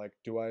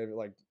 do I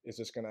like, is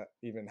this gonna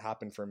even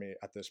happen for me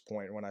at this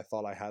point, when I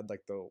thought I had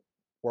like the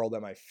world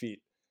at my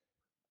feet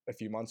a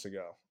few months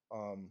ago.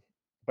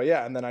 But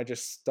yeah, and then I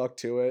just stuck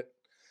to it.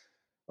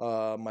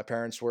 My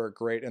parents were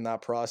great in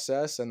that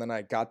process, and then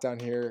I got down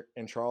here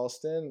in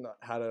Charleston,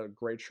 had a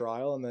great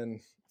trial, and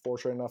then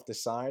fortunate enough to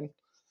sign,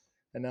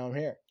 and now I'm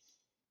here.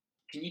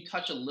 Can you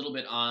touch a little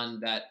bit on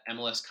that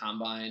MLS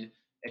Combine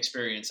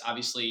experience?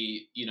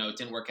 Obviously, it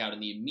didn't work out in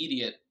the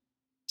immediate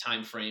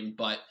time frame,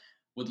 but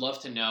would love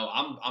to know.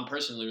 I'm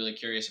personally really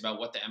curious about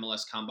what the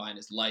MLS Combine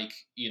is like.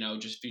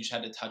 Just if you just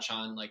had to touch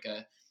on like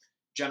a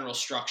general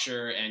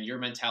structure and your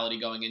mentality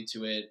going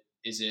into it.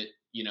 Is it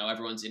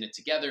everyone's in it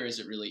together? Is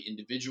it really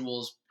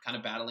individuals kind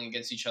of battling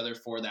against each other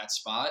for that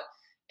spot?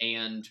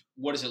 And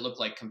what does it look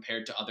like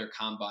compared to other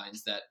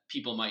combines that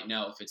people might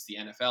know, if it's the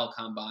NFL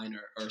Combine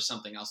or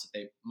something else that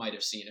they might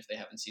have seen if they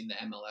haven't seen the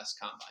MLS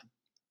Combine?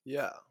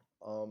 Yeah.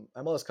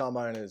 MLS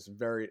Combine is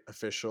very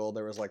official.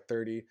 There was like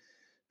 30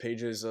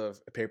 pages of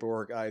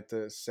paperwork I had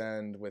to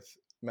send with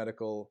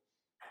medical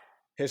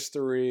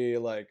history,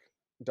 like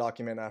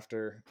document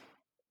after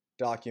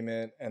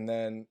document, and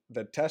then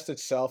the test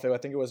itself, I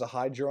think it was a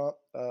high jump,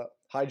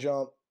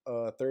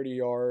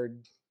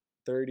 30-yard,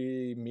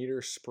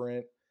 30-meter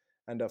sprint,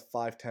 and a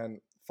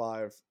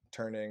 5-10-5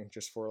 turning,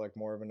 just for like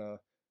more of an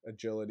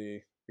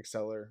agility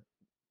acceleration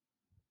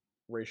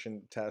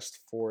test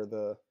for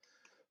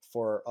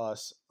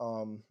us.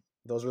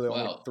 Those were the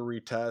only Wow.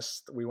 3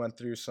 tests. We went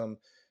through some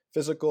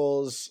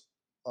physicals.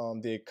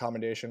 The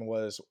accommodation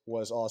was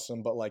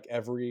awesome, but like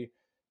every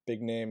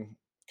big name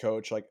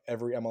coach, like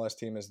every MLS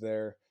team is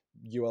there.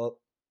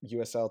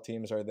 USL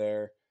teams are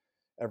there.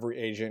 Every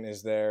agent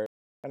is there.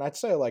 And I'd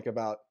say like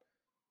about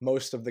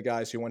most of the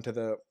guys who went to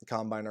the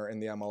combine are in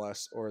the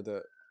MLS or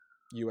the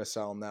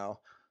USL now,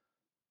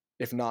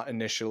 if not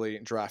initially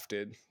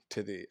drafted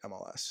to the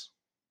MLS.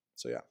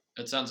 So yeah.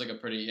 It sounds like a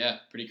pretty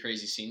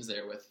crazy scenes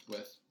there with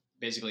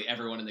basically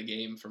everyone in the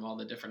game from all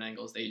the different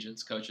angles, the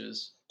agents,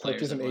 coaches, players,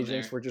 Coaches and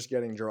agents there. were just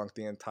getting drunk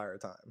the entire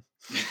time.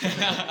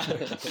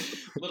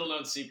 Little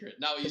known secret.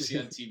 Not what you see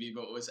on TV,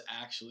 but what was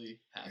actually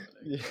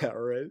happening. Yeah,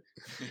 right.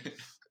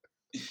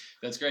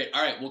 That's great.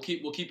 All right, we'll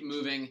keep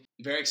moving.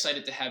 Very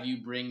excited to have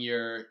you bring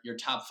your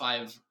top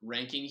 5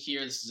 ranking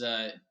here. This is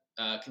a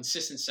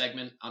consistent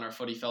segment on our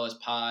Footy Fellas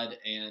pod,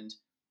 and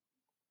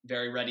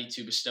very ready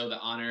to bestow the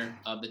honor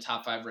of the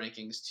top 5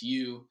 rankings to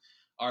you,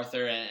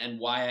 Arthur. And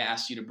why I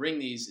asked you to bring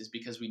these is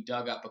because we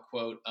dug up a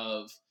quote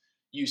of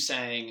you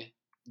saying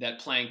that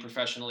playing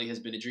professionally has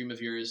been a dream of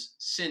yours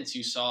since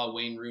you saw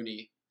Wayne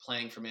Rooney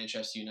playing for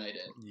Manchester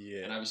United.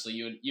 Yeah. And obviously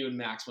you and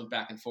Max went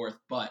back and forth,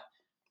 but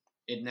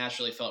it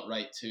naturally felt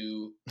right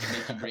to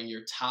make you bring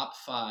your top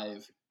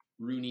 5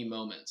 Rooney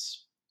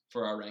moments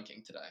for our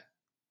ranking today.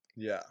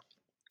 Yeah.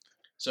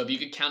 So if you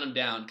could count them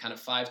down, kind of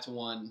 5 to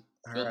 1,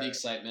 build the right.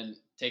 excitement,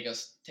 take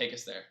us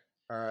there.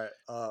 All right.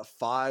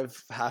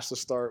 5 has to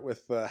start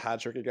with the hat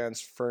trick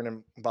against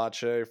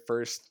Fenerbahce,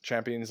 first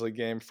Champions League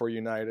game for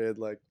United.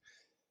 Like,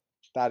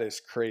 that is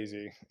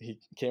crazy. He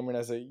came in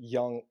as a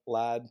young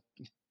lad,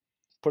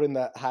 put in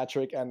that hat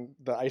trick, and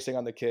the icing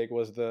on the cake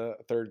was the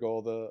 3rd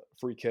goal, the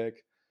free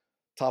kick,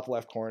 top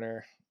left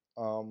corner.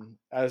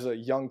 As a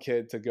young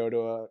kid to go to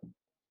a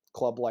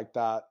club like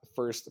that,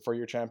 first for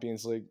your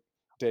Champions League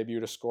debut,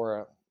 to score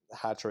a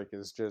hat trick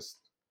is just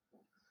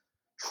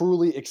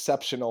truly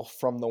exceptional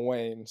from the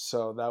Wayne.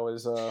 So that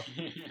was a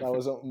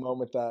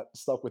moment that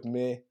stuck with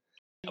me.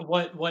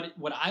 What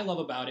I love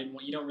about it, and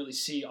what you don't really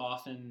see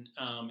often,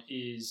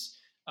 is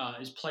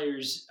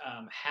players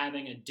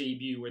having a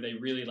debut where they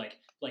really like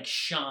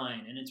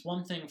shine. And it's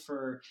one thing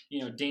for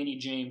Danny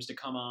James to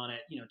come on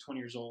at 20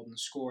 years old and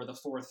score the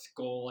 4th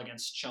goal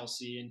against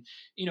Chelsea, and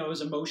it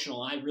was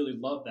emotional. I really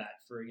love that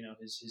for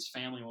his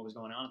family and what was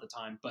going on at the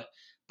time. But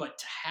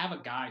to have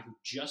a guy who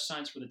just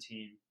signs for the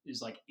team,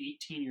 is like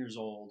 18 years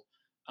old,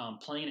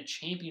 playing a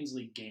Champions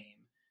League game,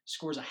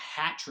 scores a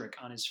hat trick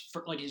on his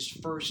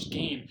first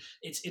game.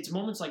 It's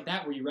moments like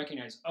that where you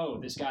recognize, oh,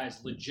 this guy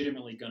is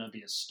legitimately gonna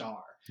be a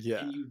star.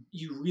 Yeah. And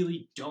you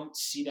really don't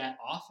see that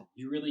often.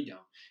 You really don't.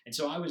 And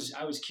so I was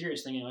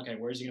curious, thinking, okay,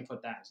 where's he gonna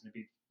put that? Is it gonna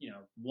be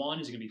 1?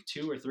 Is it gonna be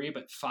 2 or 3?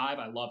 But 5,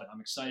 I love it.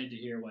 I'm excited to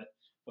hear what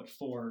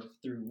 4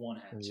 through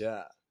 1 has.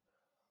 Yeah.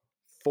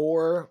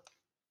 4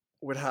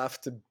 would have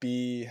to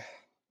be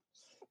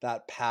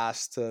that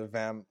pass to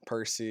Van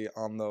Persie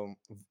on the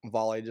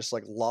volley, just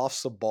like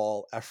lofts the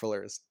ball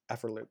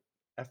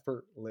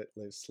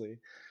effortlessly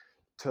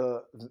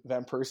to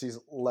Van Persie's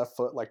left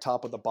foot, like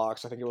top of the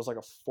box. I think it was like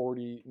a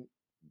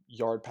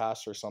 40-yard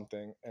pass or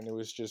something, and it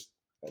was just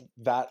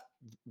that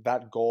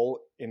goal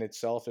in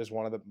itself is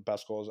one of the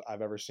best goals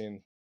I've ever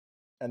seen.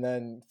 And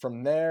then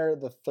from there,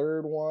 the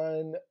 3rd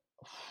one,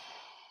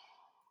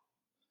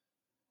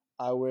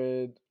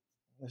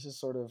 this is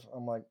sort of,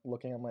 I'm like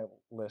looking at my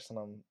list and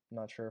I'm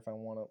not sure if I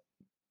want to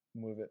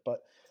move it,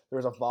 but there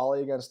was a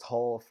volley against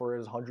Hull for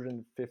his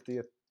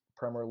 150th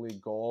Premier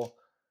League goal,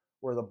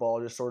 where the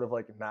ball just sort of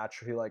like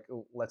naturally like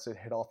lets it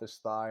hit off his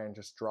thigh and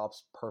just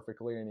drops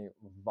perfectly, and he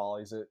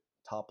volleys it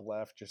top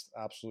left, just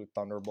absolute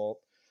thunderbolt.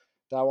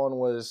 That one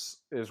is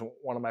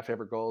one of my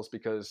favorite goals,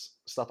 because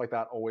stuff like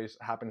that always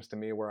happens to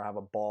me, where I have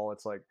a ball,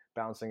 it's like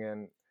bouncing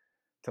in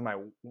to my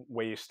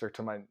waist or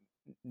to my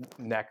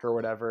neck or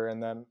whatever,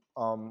 and then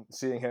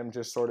seeing him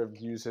just sort of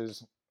use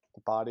his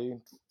body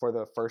for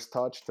the first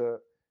touch to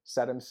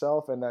set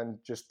himself, and then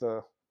just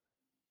the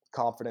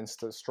confidence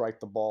to strike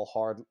the ball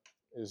hard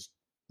is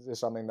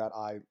something that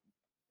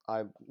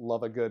I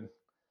love a good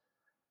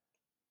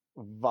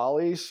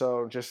volley.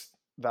 So just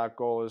that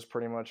goal is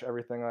pretty much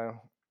everything I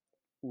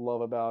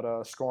love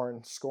about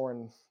scoring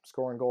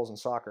goals in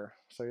soccer.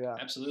 So yeah,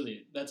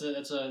 Absolutely, that's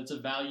a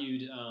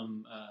valued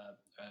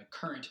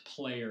current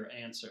player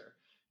answer.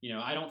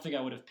 I don't think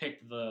I would have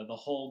picked the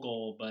whole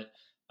goal, but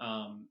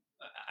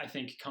I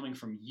think coming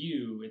from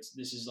you,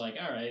 this is like,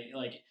 all right,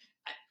 like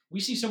we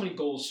see so many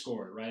goals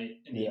scored, right,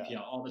 in the Yeah.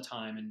 EPL all the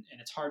time, and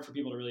it's hard for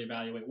people to really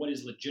evaluate what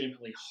is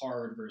legitimately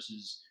hard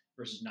versus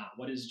not.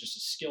 What is just a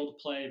skilled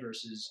play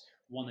versus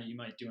one that you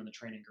might do on the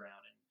training ground.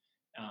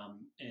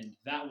 And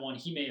that one,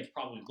 he may have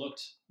probably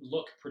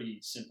look pretty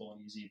simple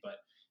and easy, but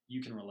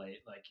you can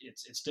relate. Like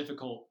it's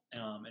difficult,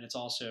 and it's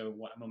also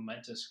a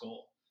momentous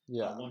goal.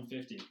 Yeah.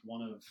 150,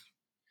 one of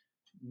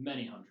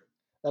many hundred.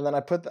 And then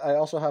I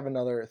also have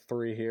another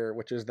 3 here,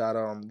 which is that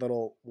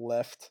little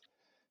left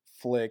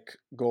flick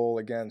goal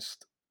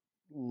against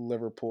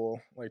Liverpool,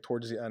 like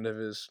towards the end of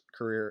his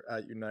career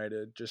at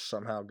United, just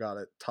somehow got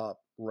it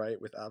top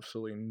right with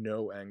absolutely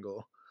no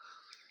angle.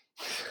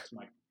 That's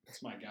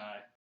my guy.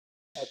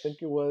 I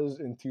think it was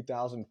in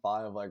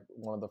 2005. Like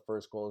one of the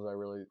first goals I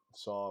really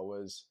saw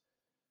was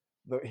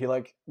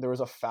there was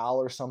a foul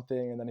or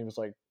something, and then he was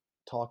like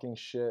talking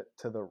shit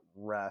to the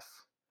ref,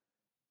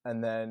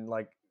 and then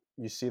like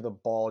you see the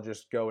ball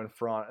just go in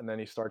front, and then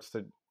he starts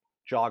to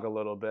jog a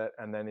little bit,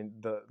 and then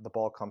the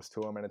ball comes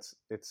to him, and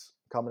it's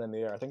coming in the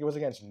air. I think it was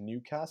against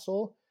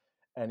Newcastle,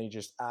 and he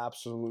just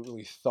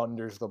absolutely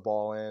thunders the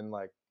ball in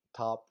like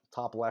top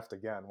left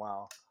again.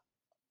 Wow.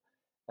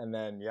 And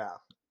then yeah,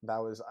 that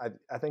was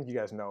I think you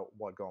guys know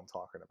what goal I'm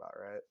talking about,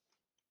 right?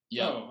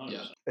 Yeah, Oh,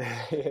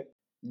 yeah.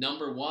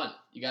 Number 1,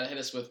 you got to hit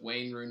us with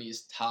Wayne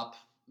Rooney's top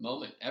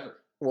moment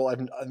ever. Well,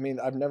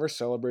 I've never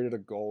celebrated a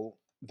goal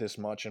this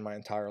much in my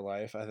entire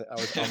life. I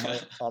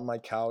was on my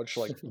couch,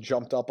 like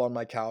jumped up on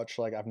my couch,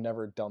 like I've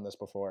never done this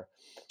before.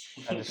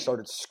 I just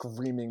started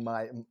screaming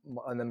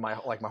and then my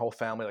whole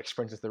family like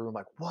sprints into the room,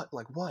 like what,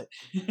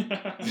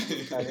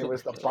 and it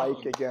was the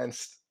bike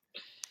against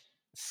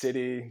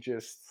City.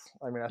 Just,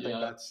 I mean, I think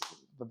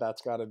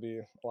that's got to be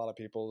a lot of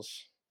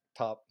people's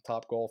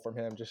top goal from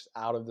him. Just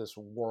out of this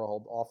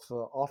world,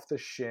 off the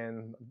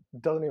shin.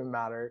 Doesn't even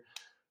matter.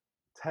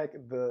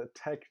 The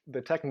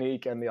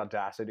technique and the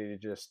audacity to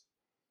just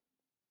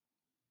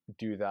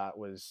do that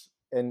was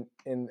in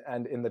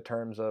the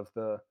terms of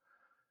the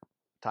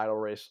title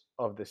race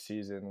of the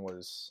season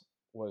was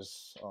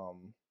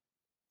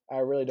I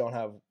really don't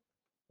have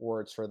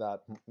words for that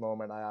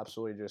moment. I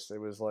absolutely it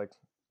was like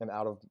an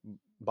out of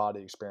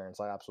body experience.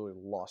 I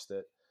absolutely lost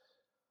it.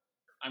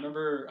 I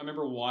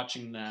remember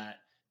watching that.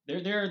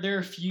 There are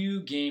a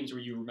few games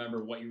where you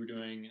remember what you were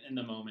doing in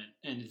the moment,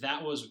 and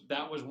that was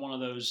one of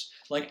those.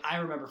 Like I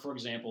remember, for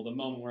example, the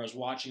moment where I was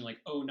watching like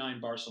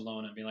 09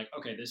 Barcelona and being like,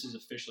 okay, this is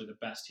officially the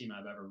best team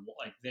I've ever.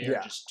 Like they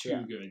are just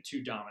too good,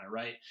 too dominant,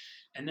 right?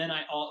 And then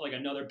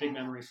another big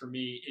memory for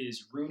me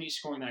is Rooney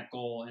scoring that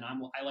goal, and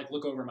I like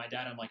look over at my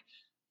dad, and I'm like,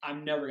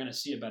 I'm never gonna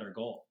see a better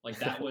goal. Like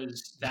that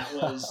was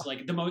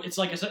like the most. It's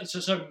like it's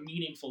just so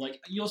meaningful.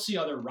 Like you'll see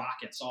other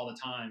rockets all the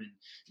time and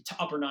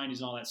upper 90s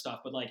and all that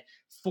stuff, but like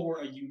for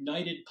a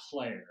United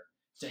player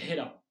to hit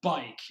a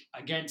bike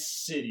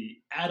against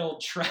City at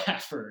Old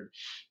Trafford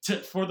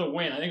for the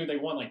win, I think they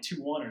won like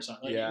 2-1 or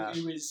something. Like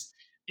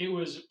it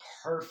was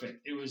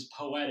perfect. It was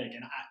poetic,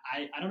 and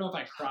I don't know if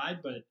I cried,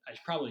 but I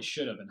probably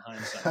should have in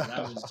hindsight.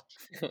 That was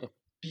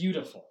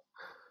beautiful.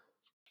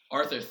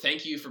 Arthur,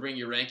 thank you for bringing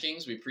your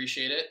rankings. We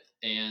appreciate it.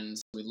 And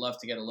we'd love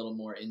to get a little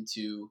more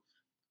into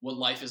what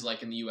life is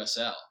like in the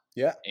USL.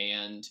 Yeah.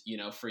 And,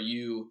 for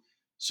you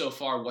so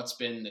far, what's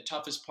been the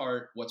toughest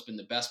part? What's been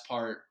the best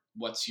part?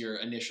 What's your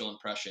initial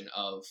impression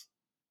of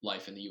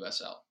life in the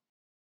USL?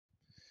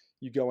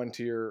 You go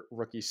into your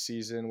rookie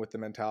season with the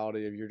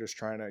mentality of you're just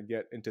trying to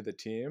get into the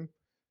team.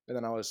 And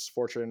then I was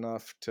fortunate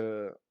enough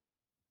to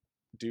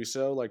do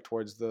so, like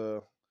towards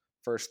the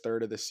first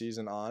third of the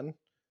season on.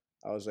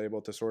 I was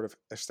able to sort of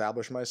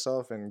establish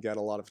myself and get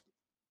a lot of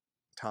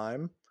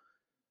time.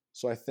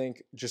 So I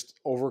think just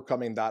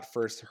overcoming that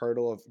first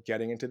hurdle of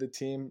getting into the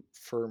team,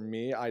 for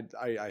me, I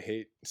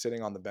hate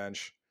sitting on the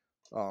bench.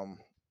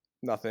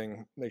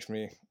 Nothing makes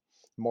me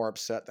more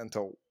upset than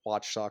to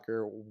watch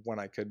soccer when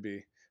I could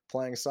be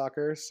playing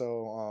soccer.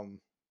 So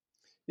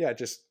yeah,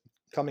 just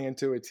coming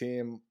into a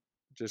team,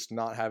 just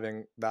not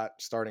having that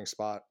starting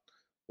spot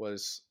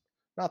was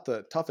not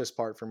the toughest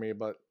part for me,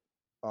 but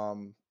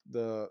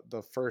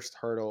the first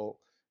hurdle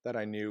that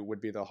I knew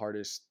would be the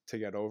hardest to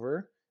get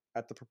over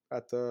at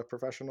the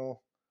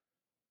professional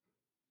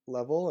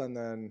level. And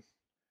then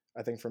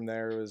I think from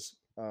there was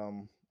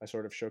I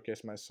sort of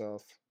showcased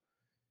myself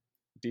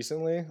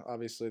decently.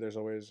 Obviously, there's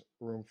always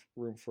room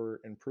for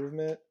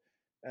improvement.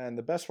 And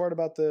the best part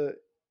about the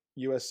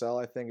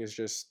USL, I think, is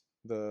just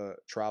the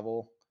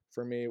travel.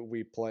 For me,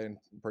 we play in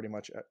pretty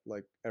much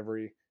like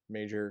every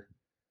major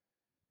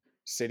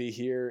city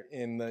here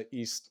in the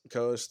East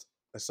Coast,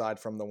 aside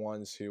from the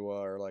ones who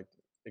are like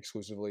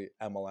exclusively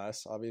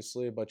MLS,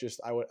 obviously. But just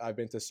I've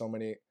been to so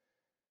many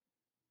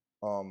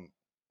um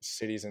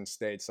cities and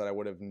states that I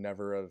would have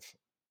never have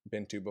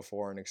been to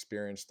before and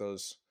experienced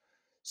those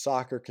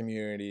soccer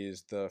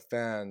communities, the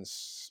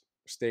fans,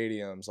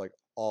 stadiums, like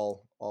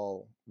all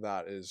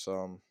that is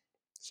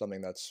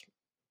something that's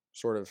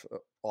sort of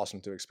awesome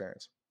to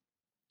experience.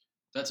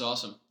 That's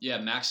awesome. Yeah,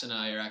 Max and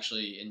I are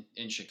actually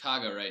in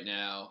Chicago right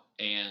now,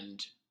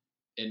 and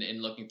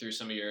in looking through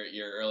some of your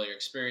earlier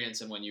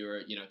experience and when you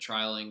were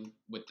trialing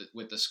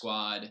with the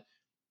squad,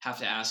 have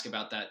to ask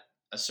about that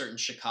a certain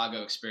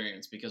Chicago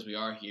experience because we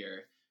are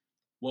here.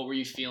 What were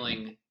you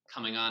feeling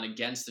coming on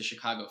against the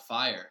Chicago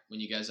Fire when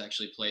you guys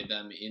actually played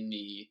them in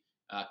the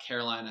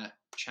Carolina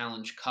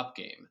Challenge Cup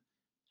game?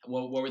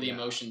 What were the Yeah.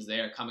 emotions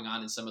there coming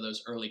on in some of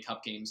those early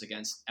cup games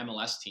against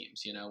MLS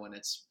teams? When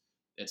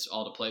it's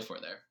all to play for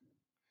there.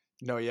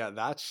 No, yeah,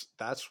 that's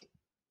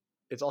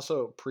it's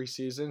also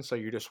preseason, so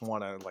you just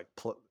want to like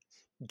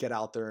get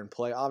out there and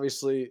play.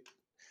 Obviously,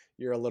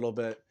 you're a little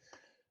bit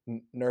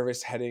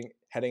nervous heading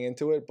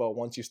into it, but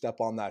once you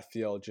step on that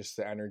field, just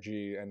the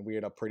energy, and we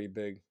had a pretty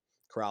big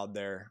crowd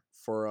there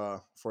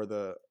for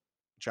the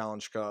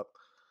Challenge Cup.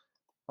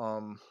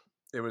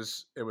 It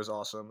was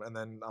awesome, and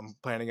then I'm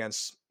playing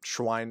against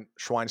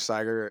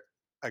Schweinsteiger,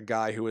 a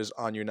guy who was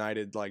on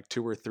United like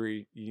 2 or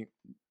 3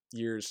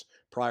 years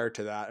prior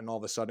to that, and all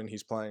of a sudden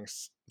he's playing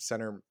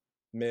center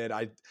mid.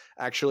 I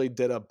actually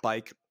did a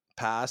bike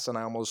pass, and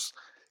I almost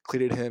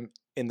cleated him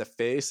in the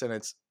face, and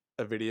it's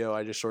a video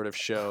I just sort of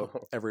show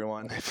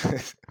everyone.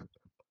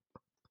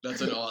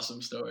 That's an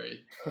awesome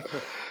story.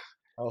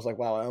 I was like,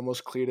 wow, I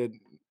almost cleated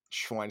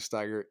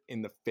Schweinsteiger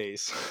in the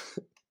face.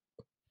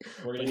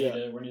 We're gonna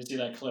need to see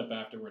that clip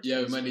afterwards.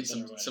 Yeah, we might need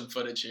some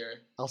footage here.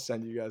 I'll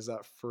send you guys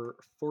that for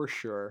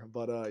sure.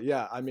 But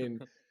yeah, I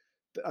mean,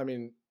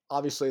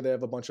 obviously they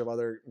have a bunch of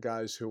other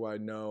guys who I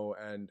know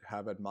and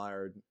have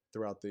admired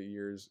throughout the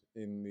years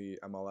in the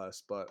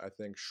MLS, but I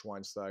think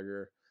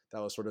Schweinsteiger,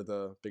 that was sort of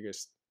the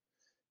biggest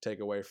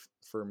takeaway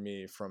for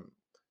me from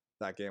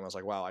that game. I was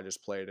like, wow, I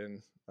just played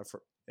in a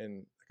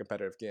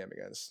competitive game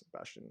against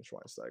Bastian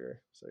Schweinsteiger.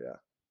 So yeah,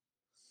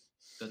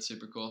 that's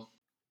super cool.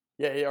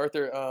 Yeah, hey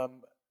Arthur.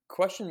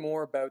 Question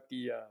more about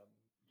the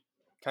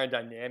kind of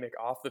dynamic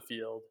off the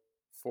field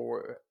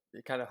for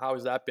kind of how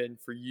has that been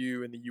for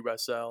you in the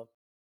USL?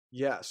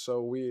 Yeah,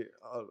 so we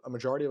a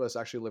majority of us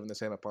actually live in the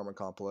same apartment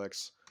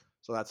complex,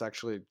 so that's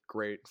actually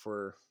great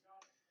for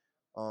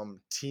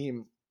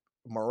team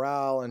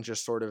morale and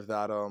just sort of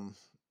that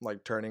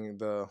like turning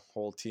the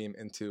whole team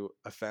into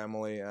a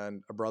family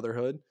and a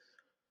brotherhood.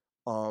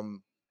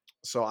 Um,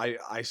 so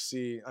I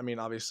see. I mean,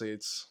 obviously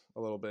it's a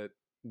little bit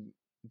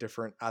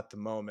different at the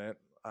moment,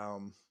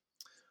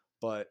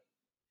 but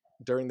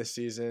during the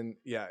season,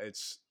 yeah,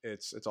 it's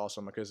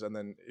awesome because and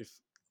then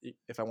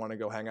if I want to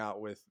go hang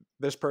out with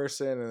this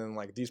person and then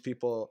like these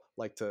people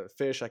like to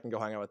fish, I can go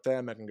hang out with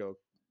them. I can go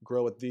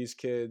grill with these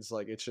kids.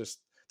 Like it's just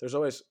there's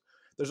always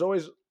there's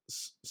always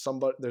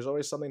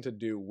something to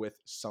do with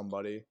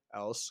somebody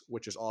else,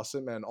 which is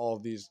awesome. And all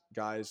of these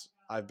guys,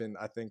 I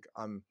think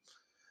I'm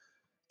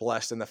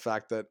blessed in the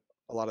fact that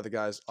a lot of the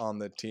guys on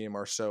the team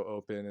are so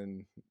open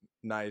and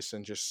nice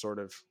and just sort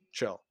of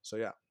chill. So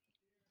yeah.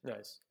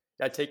 Nice.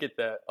 I take it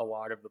that a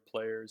lot of the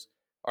players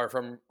are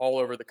from all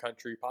over the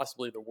country,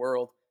 possibly the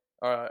world.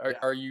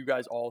 Are you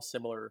guys all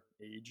similar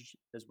age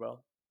as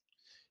well?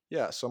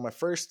 Yeah, so my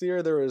first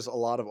year there was a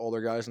lot of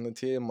older guys on the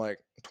team, like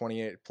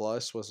 28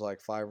 plus was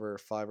like five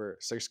or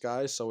six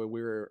guys. So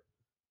we were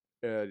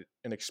an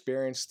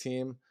experienced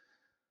team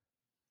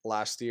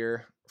last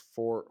year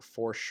for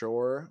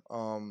sure.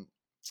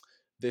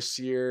 This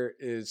year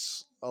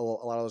is a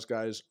lot of those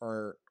guys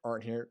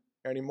aren't here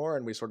anymore,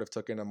 and we sort of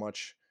took in a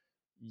much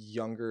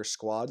younger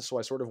squad. So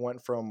I sort of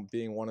went from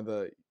being one of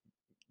the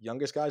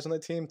youngest guys on the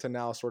team to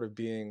now sort of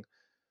being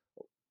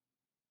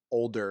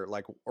older,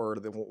 like or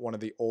one of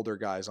the older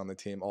guys on the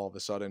team all of a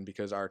sudden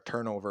because our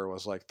turnover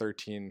was like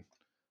 13,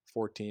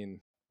 14,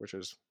 which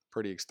is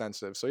pretty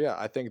extensive. So yeah,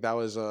 I think that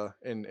was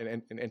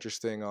an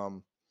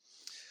interesting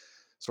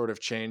sort of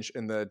change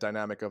in the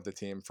dynamic of the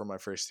team from my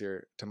first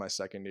year to my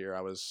second year. I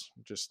was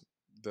just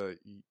the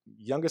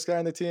youngest guy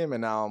on the team,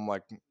 and now I'm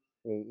like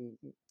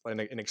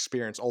an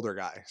experienced older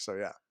guy. So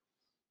yeah.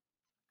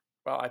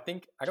 Well,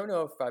 I don't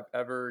know if I've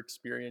ever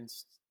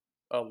experienced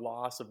a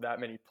loss of that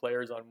many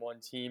players on one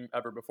team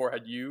ever before.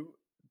 Had you,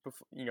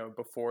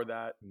 before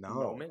that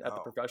moment at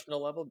the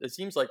professional level? It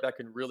seems like that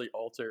can really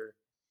alter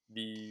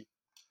the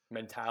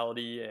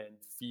mentality and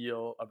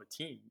feel of a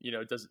team.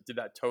 Did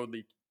that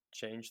totally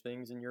change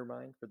things in your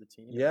mind for the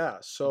team? Yeah.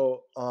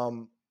 So,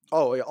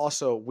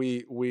 also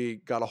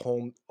we got a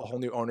whole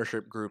new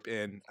ownership group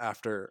in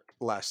after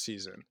last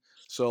season.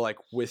 So like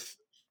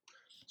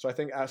so I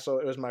think so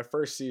it was my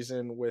first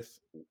season with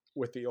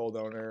the old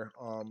owner.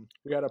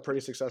 We had a pretty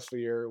successful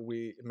year.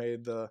 We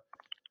made the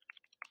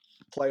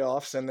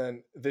playoffs, and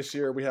then this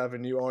year we have a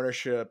new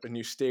ownership, a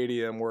new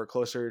stadium. We're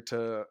closer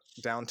to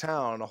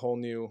downtown, a whole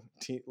new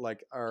team.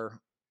 Like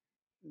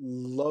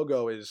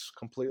logo is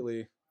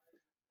completely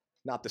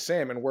not the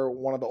same, and we're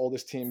one of the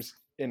oldest teams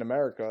in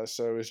America.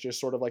 So it's just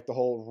sort of like the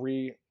whole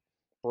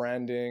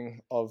rebranding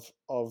of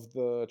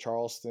the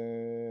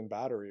Charleston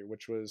Battery,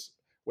 which was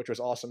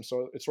awesome.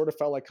 So it sort of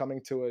felt like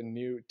coming to a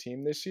new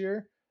team this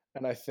year.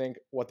 And I think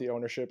what the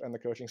ownership and the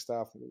coaching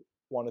staff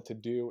wanted to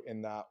do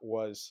in that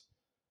was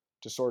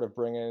to sort of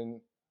bring in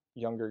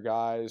younger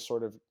guys,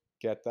 sort of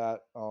get that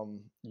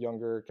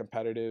younger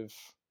competitive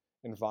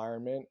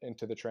environment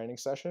into the training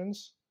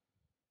sessions.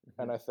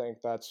 Mm-hmm. And I think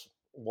that's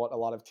what a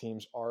lot of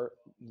teams are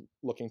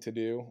looking to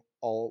do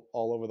all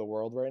over the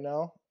world right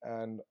now.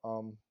 And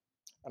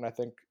I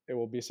think it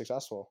will be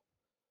successful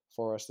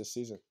for us this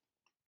season.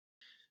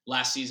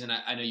 Last season,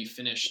 I know you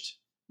finished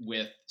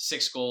with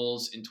 6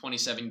 goals in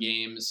 27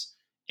 games.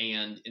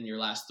 And in your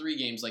last 3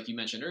 games, like you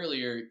mentioned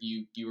earlier,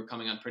 you were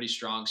coming on pretty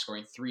strong,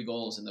 scoring 3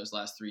 goals in those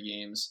last 3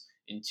 games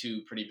in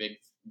 2 pretty big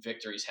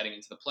victories heading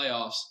into the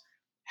playoffs.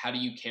 How do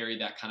you carry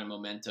that kind of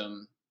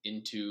momentum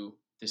into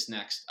this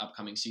next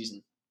upcoming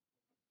season?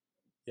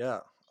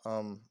 Yeah,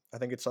 I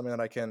think it's something that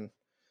I can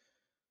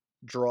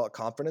draw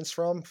confidence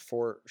from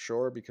for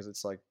sure, because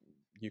it's like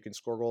you can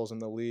score goals in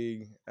the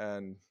league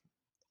and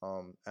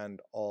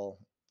all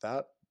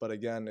that. But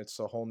again, it's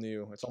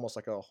almost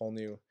like a whole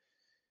new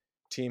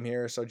team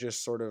here. So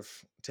just sort of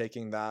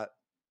taking that,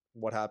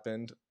 what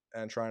happened,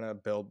 and trying to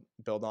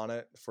build on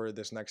it for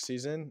this next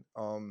season.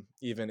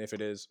 Even if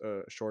it is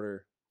a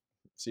shorter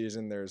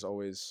season,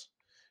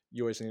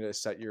 you always need to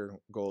set your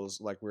goals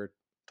like we are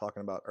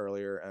talking about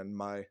earlier. And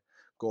my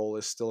goal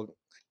is still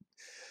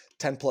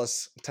 10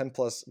 plus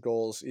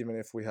goals, even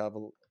if we have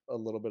a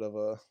little bit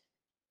of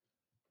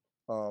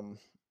a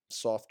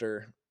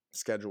softer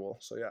schedule.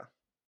 So yeah.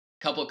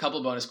 Couple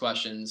bonus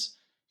questions.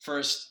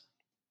 First,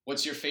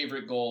 what's your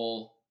favorite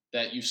goal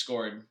that you've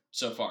scored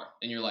so far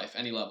in your life,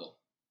 any level?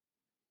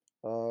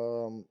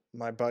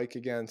 My bike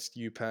against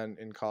UPenn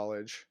in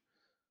college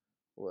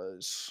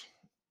was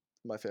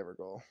my favorite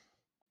goal.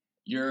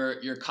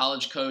 Your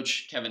college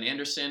coach, Kevin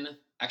Anderson,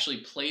 actually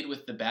played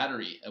with the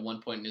Battery at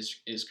one point in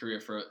his career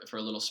for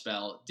a little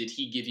spell. Did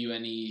he give you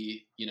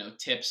any,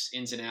 tips,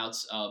 ins and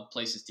outs of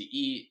places to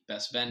eat,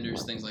 best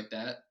vendors, things like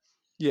that?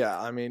 Yeah,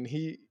 I mean,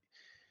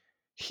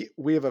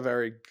 we have a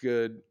very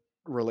good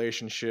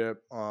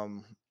relationship.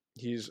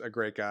 He's a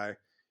great guy.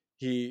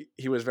 He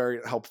was very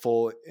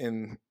helpful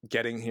in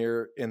getting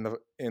here in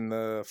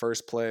the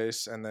first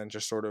place, and then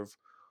just sort of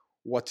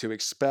what to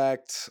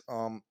expect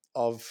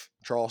of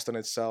Charleston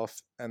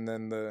itself, and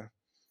then the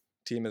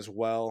team as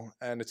well.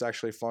 And it's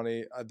actually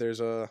funny.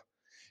 There's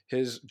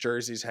his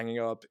jersey's hanging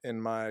up in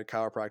my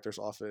chiropractor's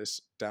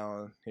office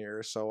down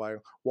here. So I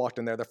walked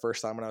in there the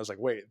first time and I was like,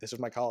 "Wait, this is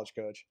my college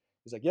coach."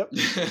 He's like, "Yep,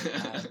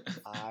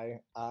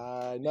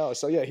 I know."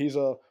 So yeah, he's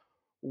a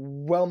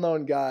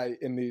well-known guy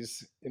in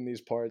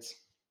these parts.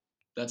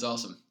 That's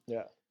awesome.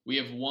 Yeah. We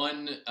have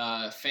one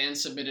fan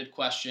submitted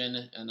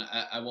question, and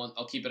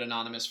I'll keep it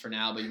anonymous for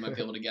now, but you might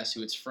be able to guess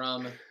who it's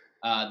from.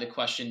 The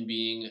question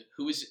being,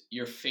 who is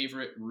your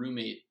favorite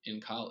roommate in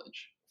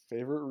college?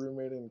 Favorite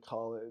roommate in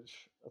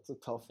college? That's a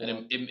tough one.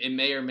 And it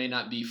may or may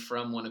not be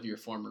from one of your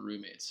former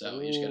roommates,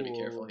 so you just got to be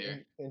careful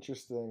here.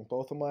 Interesting.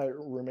 Both of my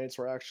roommates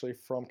were actually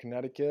from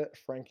Connecticut.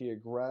 Frankie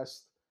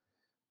Agrest,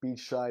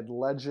 beachside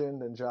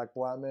legend, and Jack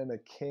Blattman, a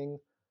King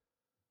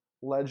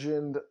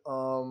legend.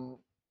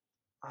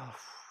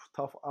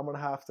 Tough. I'm gonna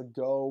have to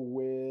go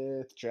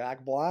with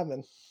Jack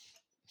Blattman.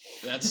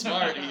 That's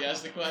smart. He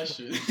asked the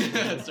question.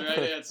 That's the right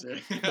answer.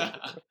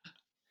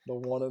 The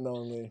one and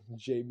only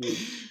JB.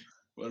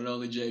 One and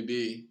only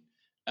JB.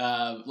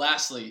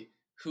 Lastly,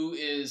 who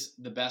is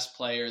the best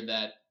player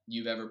that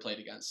you've ever played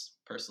against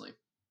personally?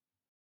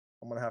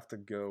 I'm gonna have to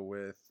go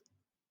with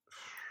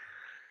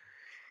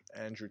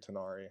Andrew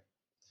Tenari.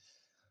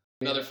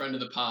 Another friend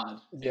of the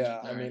pod.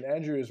 Yeah, I mean,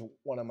 Andrew is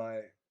one of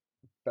my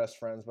best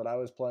friends, but I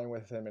was playing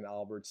with him in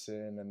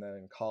Albertson and then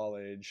in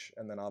college,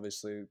 and then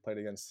obviously played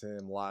against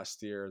him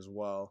last year as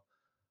well.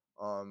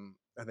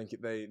 I think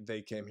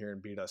they came here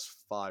and beat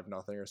us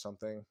 5-0 or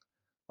something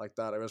like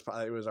that.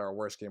 It was our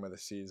worst game of the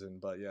season,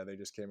 but yeah, they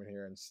just came in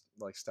here and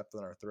like stepped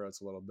on our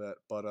throats a little bit.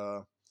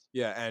 But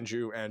yeah,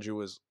 Andrew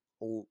was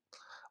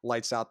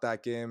lights out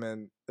that game,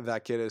 and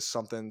that kid is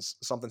something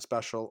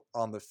special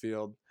on the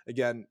field.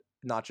 Again,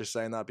 not just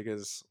saying that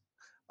because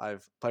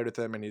I've played with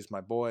him and he's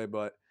my boy,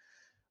 but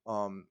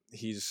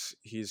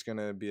he's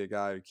gonna be a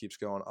guy who keeps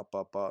going up.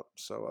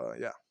 So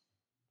yeah,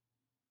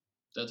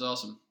 that's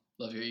awesome.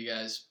 Love to hear you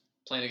guys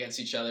playing against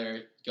each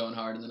other, going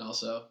hard, and then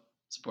also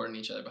supporting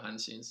each other behind the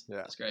scenes. Yeah,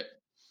 that's great.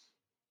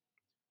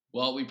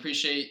 Well, we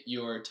appreciate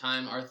your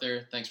time,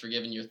 Arthur. Thanks for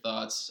giving your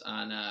thoughts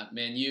on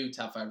Man U,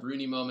 top 5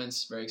 Rooney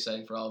moments. Very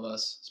exciting for all of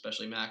us,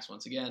 especially Max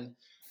once again.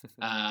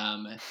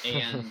 And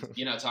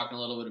talking a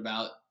little bit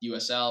about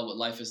USL, what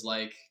life is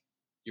like,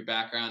 your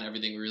background,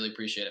 everything. We really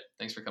appreciate it.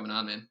 Thanks for coming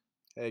on, man.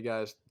 Hey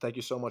guys, thank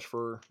you so much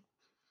for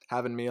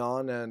having me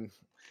on, and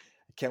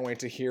I can't wait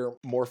to hear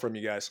more from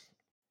you guys.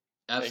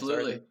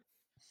 Absolutely. Thanks,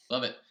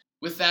 love it.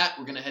 With that,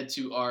 we're going to head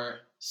to our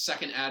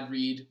second ad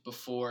read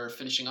before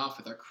finishing off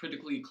with our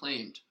critically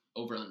acclaimed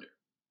over-under.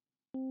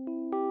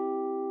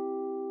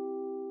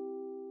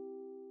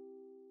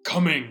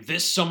 Coming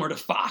this summer to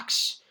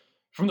Fox,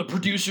 from the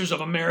producers of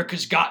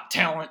America's Got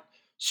Talent,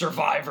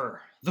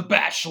 Survivor, The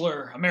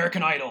Bachelor,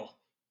 American Idol.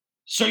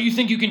 So You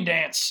Think You Can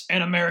Dance,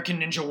 and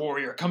American Ninja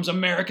Warrior comes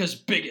America's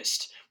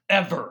biggest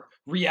ever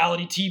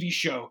reality TV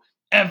show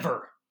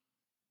ever.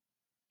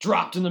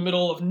 Dropped in the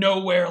middle of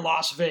nowhere,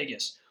 Las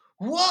Vegas.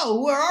 Whoa,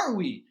 where are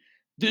we?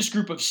 This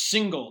group of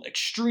single,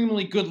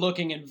 extremely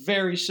good-looking, and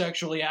very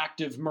sexually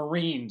active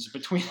Marines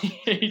between the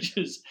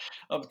ages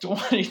of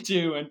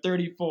 22 and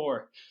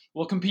 34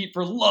 will compete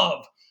for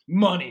love,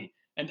 money,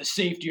 and the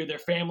safety of their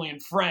family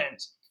and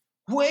friends.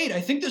 Wait, I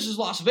think this is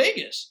Las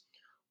Vegas.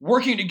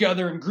 Working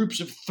together in groups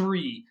of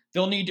 3,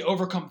 they'll need to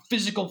overcome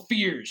physical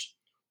fears.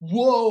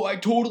 Whoa, I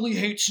totally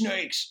hate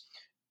snakes.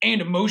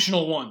 And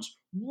emotional ones.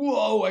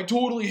 Whoa, I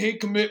totally hate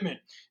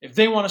commitment. If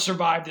they want to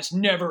survive this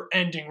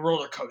never-ending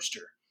roller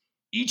coaster.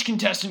 Each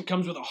contestant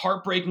comes with a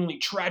heartbreakingly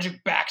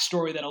tragic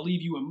backstory that'll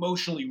leave you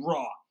emotionally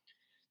raw.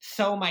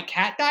 So my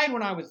cat died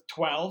when I was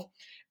 12,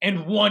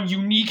 and one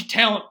unique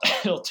talent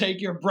that'll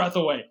take your breath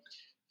away.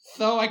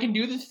 So I can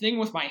do this thing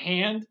with my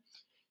hand.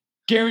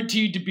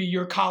 Guaranteed to be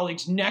your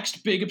colleague's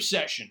next big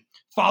obsession.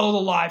 Follow the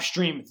live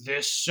stream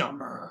this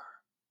summer.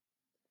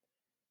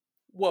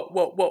 What?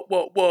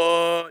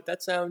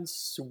 That sounds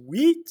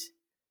sweet.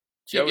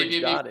 Joe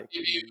Exotic.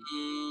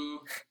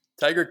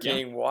 Tiger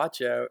King,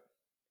 watch out.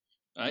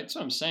 That's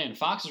what I'm saying.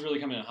 Fox is really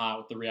coming in hot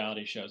with the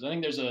reality shows. I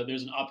think there's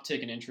an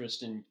uptick in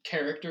interest in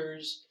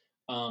characters,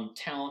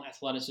 talent,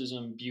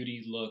 athleticism,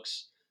 beauty,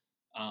 looks,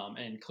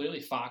 and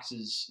clearly Fox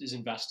is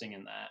investing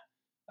in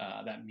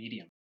that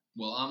medium.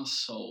 Well, I'm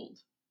sold.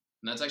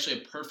 And that's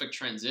actually a perfect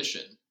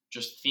transition,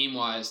 just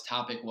theme-wise,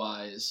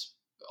 topic-wise,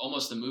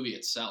 almost the movie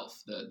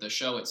itself, the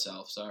show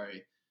itself,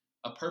 sorry.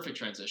 A perfect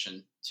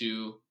transition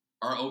to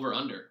our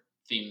over-under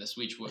theme this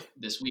week,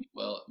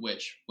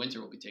 which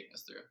Winter will be taking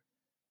us through.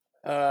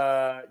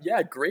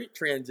 Yeah, great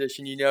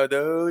transition. You know,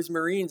 those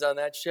Marines on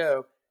that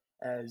show,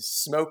 as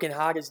smoking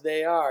hot as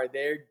they are,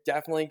 they're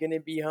definitely going to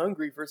be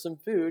hungry for some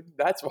food.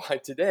 That's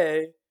why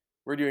today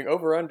we're doing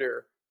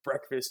over-under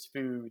breakfast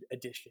food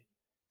edition.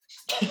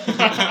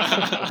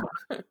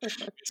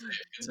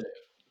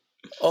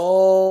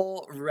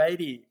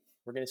 Alrighty,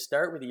 we're gonna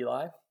start with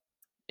Eli,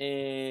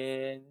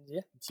 and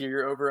yeah, let's hear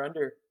your over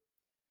under.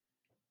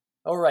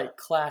 All right,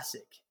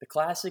 the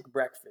classic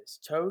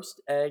breakfast: toast,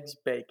 eggs,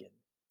 bacon.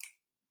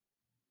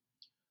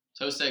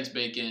 Toast, eggs,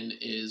 bacon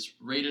is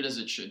rated as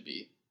it should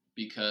be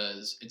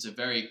because it's a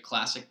very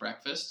classic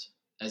breakfast,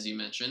 as you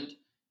mentioned.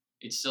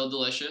 It's still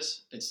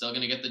delicious. It's still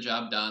gonna get the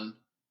job done.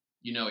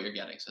 You know what you're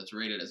getting, so it's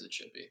rated as it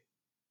should be.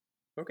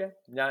 Okay,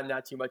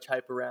 not too much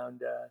hype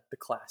around the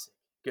classic.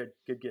 Good.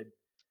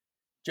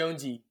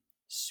 Jonesy,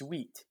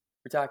 sweet.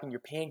 We're talking your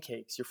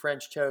pancakes, your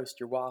French toast,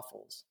 your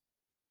waffles.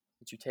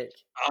 What's your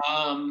take?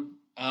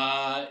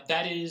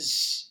 That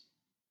is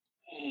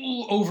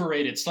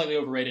overrated, slightly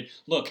overrated.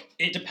 Look,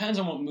 it depends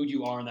on what mood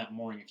you are in that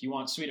morning. If you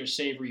want sweet or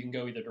savory, you can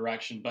go either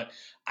direction. But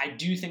I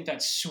do think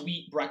that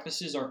sweet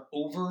breakfasts are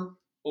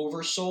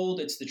oversold.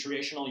 It's the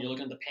traditional. You're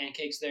looking at the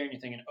pancakes there, and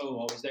you're thinking, oh,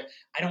 always there.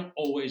 I don't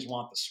always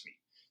want the sweet.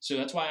 So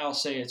that's why I'll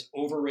say it's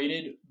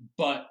overrated,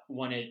 but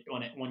when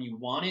you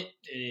want it,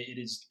 it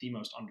is the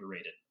most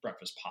underrated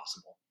breakfast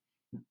possible.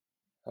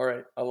 All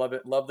right, I love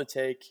it. Love the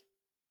take.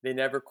 They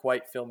never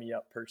quite fill me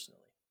up personally.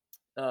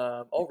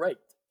 All right,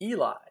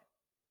 Eli,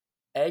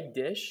 egg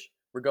dish.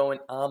 We're going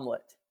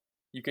omelet.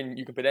 You can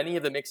put any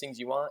of the mixings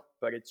you want,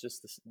 but it's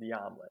just the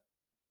omelet.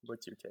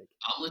 What's your take?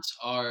 Omelets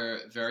are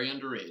very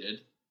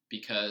underrated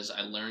because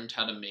I learned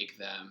how to make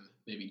them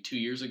maybe 2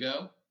 years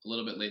ago. A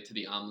little bit late to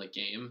the omelet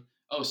game.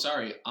 Oh,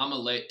 sorry, I'm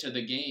late to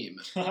the game.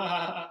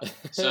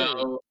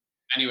 So,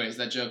 anyways,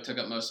 that joke took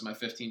up most of my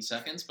 15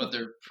 seconds, but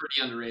they're pretty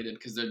underrated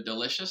because they're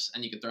delicious,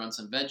 and you can throw in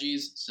some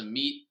veggies, some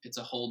meat. It's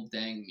a whole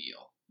dang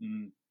meal.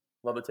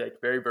 Love the take.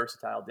 Very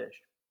versatile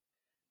dish.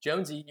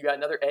 Jonesy, you got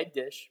another egg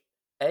dish.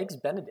 Eggs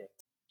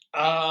Benedict.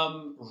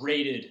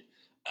 Rated.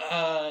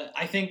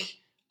 I think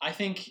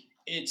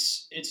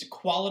it's a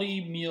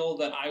quality meal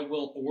that I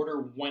will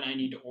order when I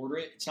need to order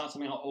it. It's not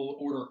something I'll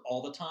order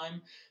all the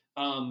time.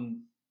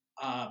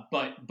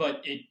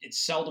 But it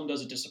seldom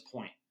does it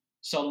disappoint.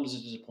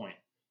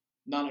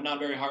 Not a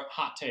very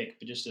hot take,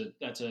 but just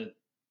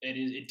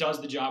it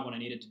does the job when I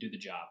need it to do the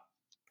job.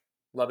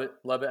 Love it.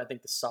 I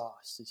think the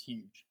sauce is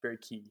huge, very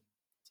key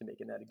to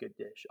making that a good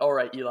dish. All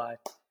right, Eli,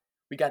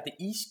 we got the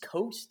East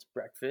Coast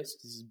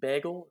breakfast. This is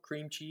bagel,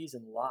 cream cheese,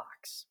 and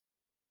lox.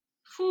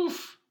 Whew.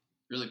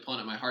 Really pulling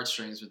at my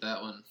heartstrings with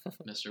that one,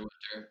 Mr.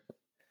 Winter.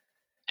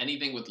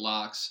 Anything with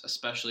lox,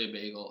 especially a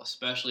bagel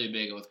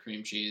with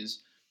cream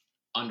cheese,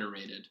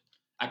 underrated.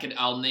 I could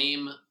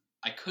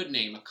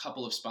name a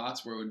couple of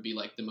spots where it would be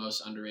like the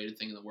most underrated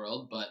thing in the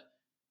world, but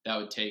that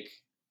would take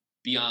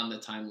beyond the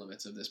time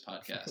limits of this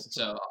podcast.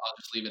 So I'll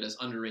just leave it as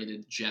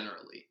underrated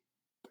generally.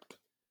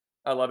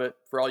 I love it.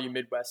 For all you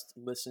Midwest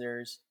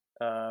listeners,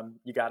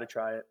 you got to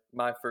try it.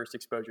 My first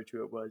exposure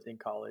to it was in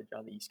college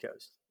on the East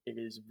Coast. It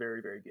is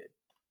very, very good.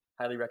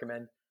 Highly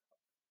recommend.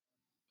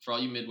 for all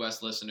you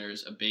Midwest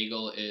listeners, a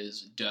bagel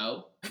is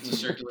dough. It's a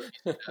circular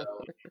piece of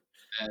dough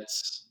that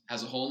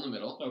has a hole in the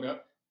middle. Okay.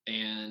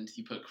 And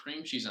you put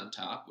cream cheese on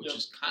top, which Yep.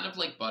 is kind of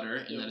like butter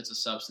in Yep. that it's a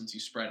substance you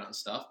spread on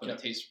stuff, but Yep.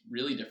 it tastes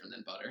really different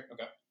than butter.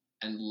 Okay.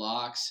 And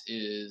lox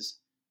is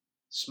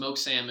smoked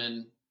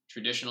salmon,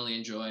 traditionally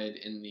enjoyed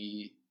in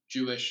the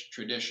Jewish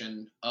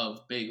tradition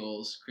of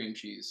bagels, cream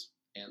cheese,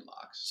 and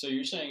lox. So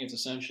you're saying it's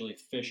essentially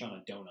fish on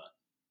a donut.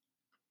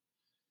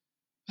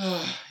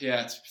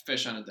 Yeah, it's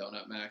fish on a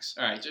donut, Max.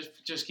 All right,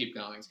 just keep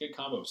going. It's a good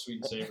combo of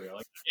sweet and savory. I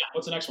like it. Yeah,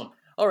 what's the next one?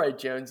 All right,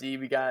 Jonesy,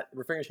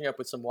 we're finishing up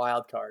with some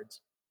wild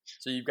cards.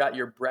 So you've got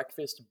your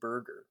breakfast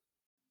burger.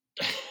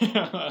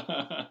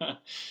 Okay.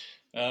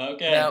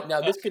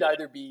 Now this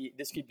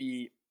could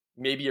be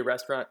maybe a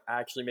restaurant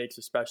actually makes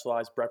a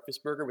specialized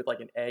breakfast burger with like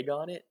an egg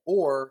on it,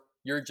 or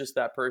you're just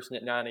that person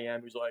at 9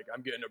 a.m. who's like,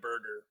 I'm getting a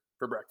burger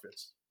for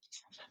breakfast.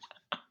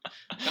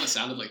 Kind of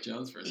sounded like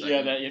Jones for a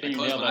second. Yeah, I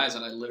closed my eyes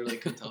and I literally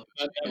couldn't tell.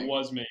 That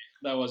was me.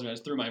 That was me. I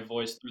just threw my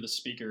voice through the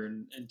speaker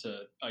and into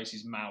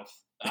Icy's mouth.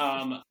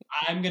 I'm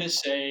gonna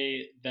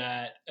say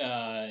that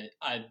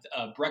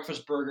a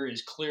breakfast burger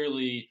is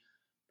clearly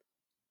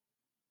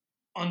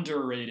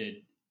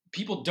underrated.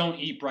 People don't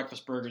eat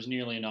breakfast burgers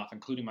nearly enough,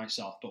 including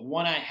myself. But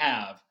when I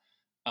have,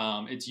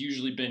 it's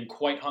usually been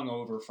quite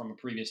hungover from a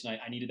previous night.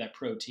 I needed that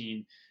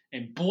protein,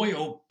 and boy,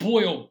 oh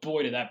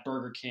boy, did that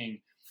Burger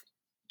King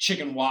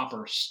chicken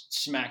Whopper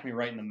smack me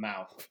right in the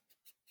mouth.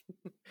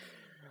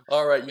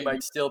 All right, you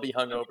might still be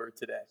hungover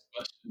today.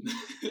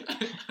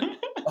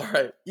 All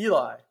right,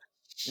 Eli,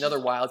 another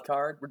wild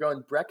card. We're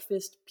going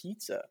breakfast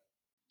pizza.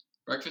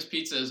 Breakfast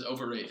pizza is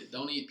overrated.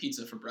 Don't eat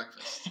pizza for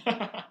breakfast.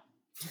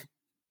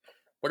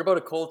 What about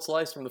a cold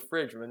slice from the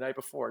fridge from the night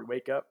before?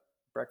 Wake up,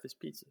 breakfast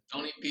pizza.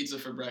 Don't eat pizza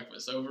for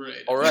breakfast.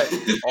 Overrated. All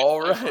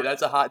right.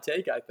 That's a hot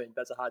take, I think.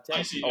 That's a hot take.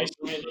 I see. I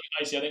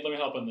think let me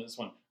help on this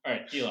one. All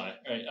right, Eli. All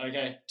right,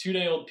 okay.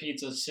 2-day-old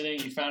pizza sitting.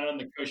 You found it on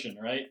the cushion,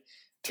 right?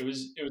 It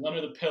was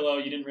under the pillow.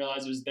 You didn't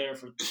realize it was there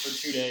for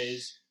 2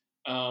 days.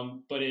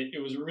 But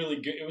it was really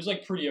good. It was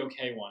like pretty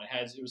okay one.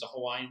 It was a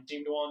Hawaiian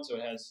themed one, so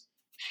it has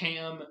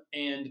ham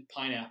and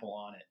pineapple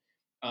on it.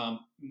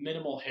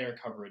 Minimal hair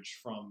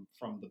coverage from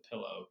the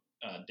pillow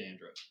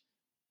dandruff.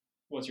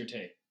 What's your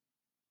take?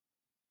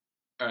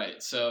 All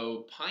right,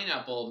 so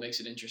pineapple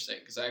makes it interesting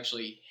because I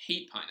actually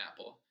hate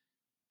pineapple.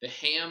 The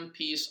ham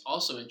piece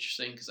also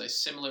interesting because I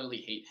similarly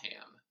hate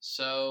ham.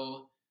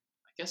 So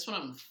I guess when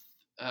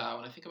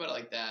I think about it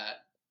like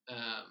that,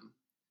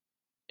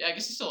 yeah, I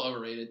guess it's still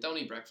overrated. Don't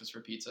eat breakfast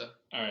for pizza.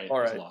 All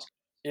right. Lost.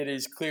 It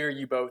is clear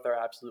you both are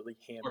absolutely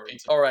hammered.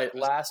 Pizza. All right,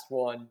 last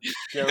one,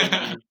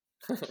 Jonesy.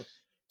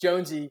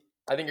 Jonesy,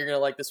 I think you're gonna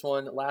like this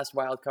one. Last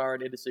wild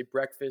card. It is a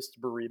breakfast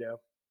burrito.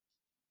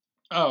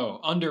 Oh,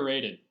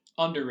 underrated.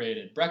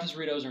 Breakfast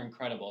burritos are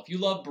incredible. If you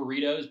love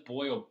burritos,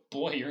 boy, oh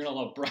boy, you're going to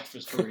love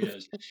breakfast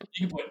burritos.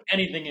 You can put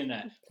anything in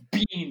that.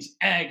 Beans,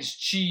 eggs,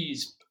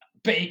 cheese,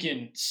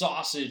 bacon,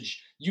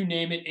 sausage, you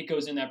name it, it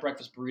goes in that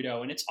breakfast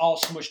burrito. And it's all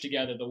smushed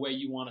together the way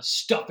you want to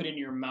stuff it in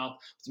your mouth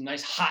with some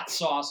nice hot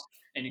sauce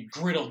and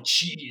griddled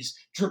cheese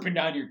dripping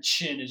down your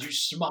chin as you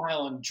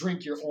smile and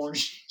drink your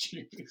orange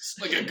juice.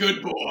 Like a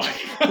good boy.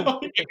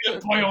 Like a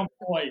good boy, oh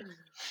boy.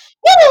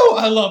 Woo!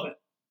 I love it.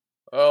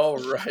 All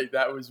right,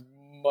 that was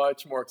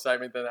much more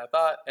excitement than I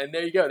thought. And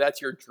there you go.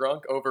 That's your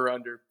drunk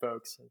over-under,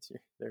 folks.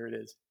 There it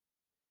is.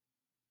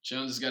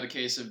 Jones has got a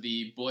case of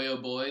the Boyo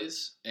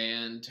Boys,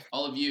 and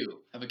all of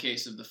you have a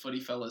case of the Footy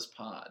Fellas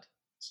Pod.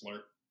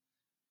 Slurp.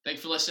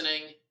 Thanks for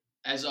listening.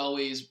 As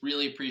always,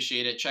 really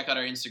appreciate it. Check out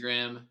our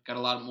Instagram. Got a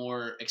lot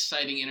more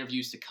exciting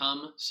interviews to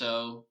come,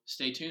 so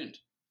stay tuned.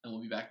 And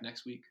we'll be back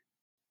next week.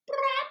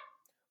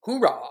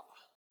 Hoorah!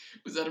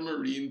 Was that a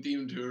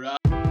Marine-themed hoorah?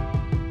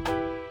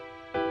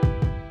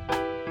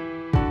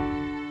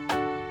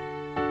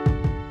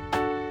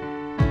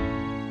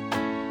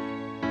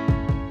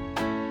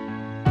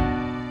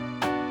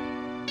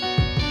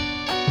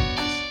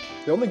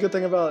 The only good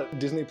thing about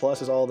Disney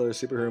Plus is all the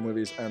superhero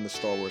movies and the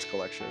Star Wars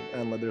collection,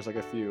 and there's like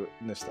a few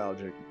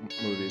nostalgic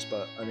movies.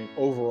 But I mean,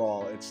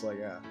 overall, it's like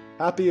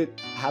happy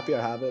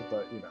I have it,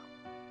 but you know.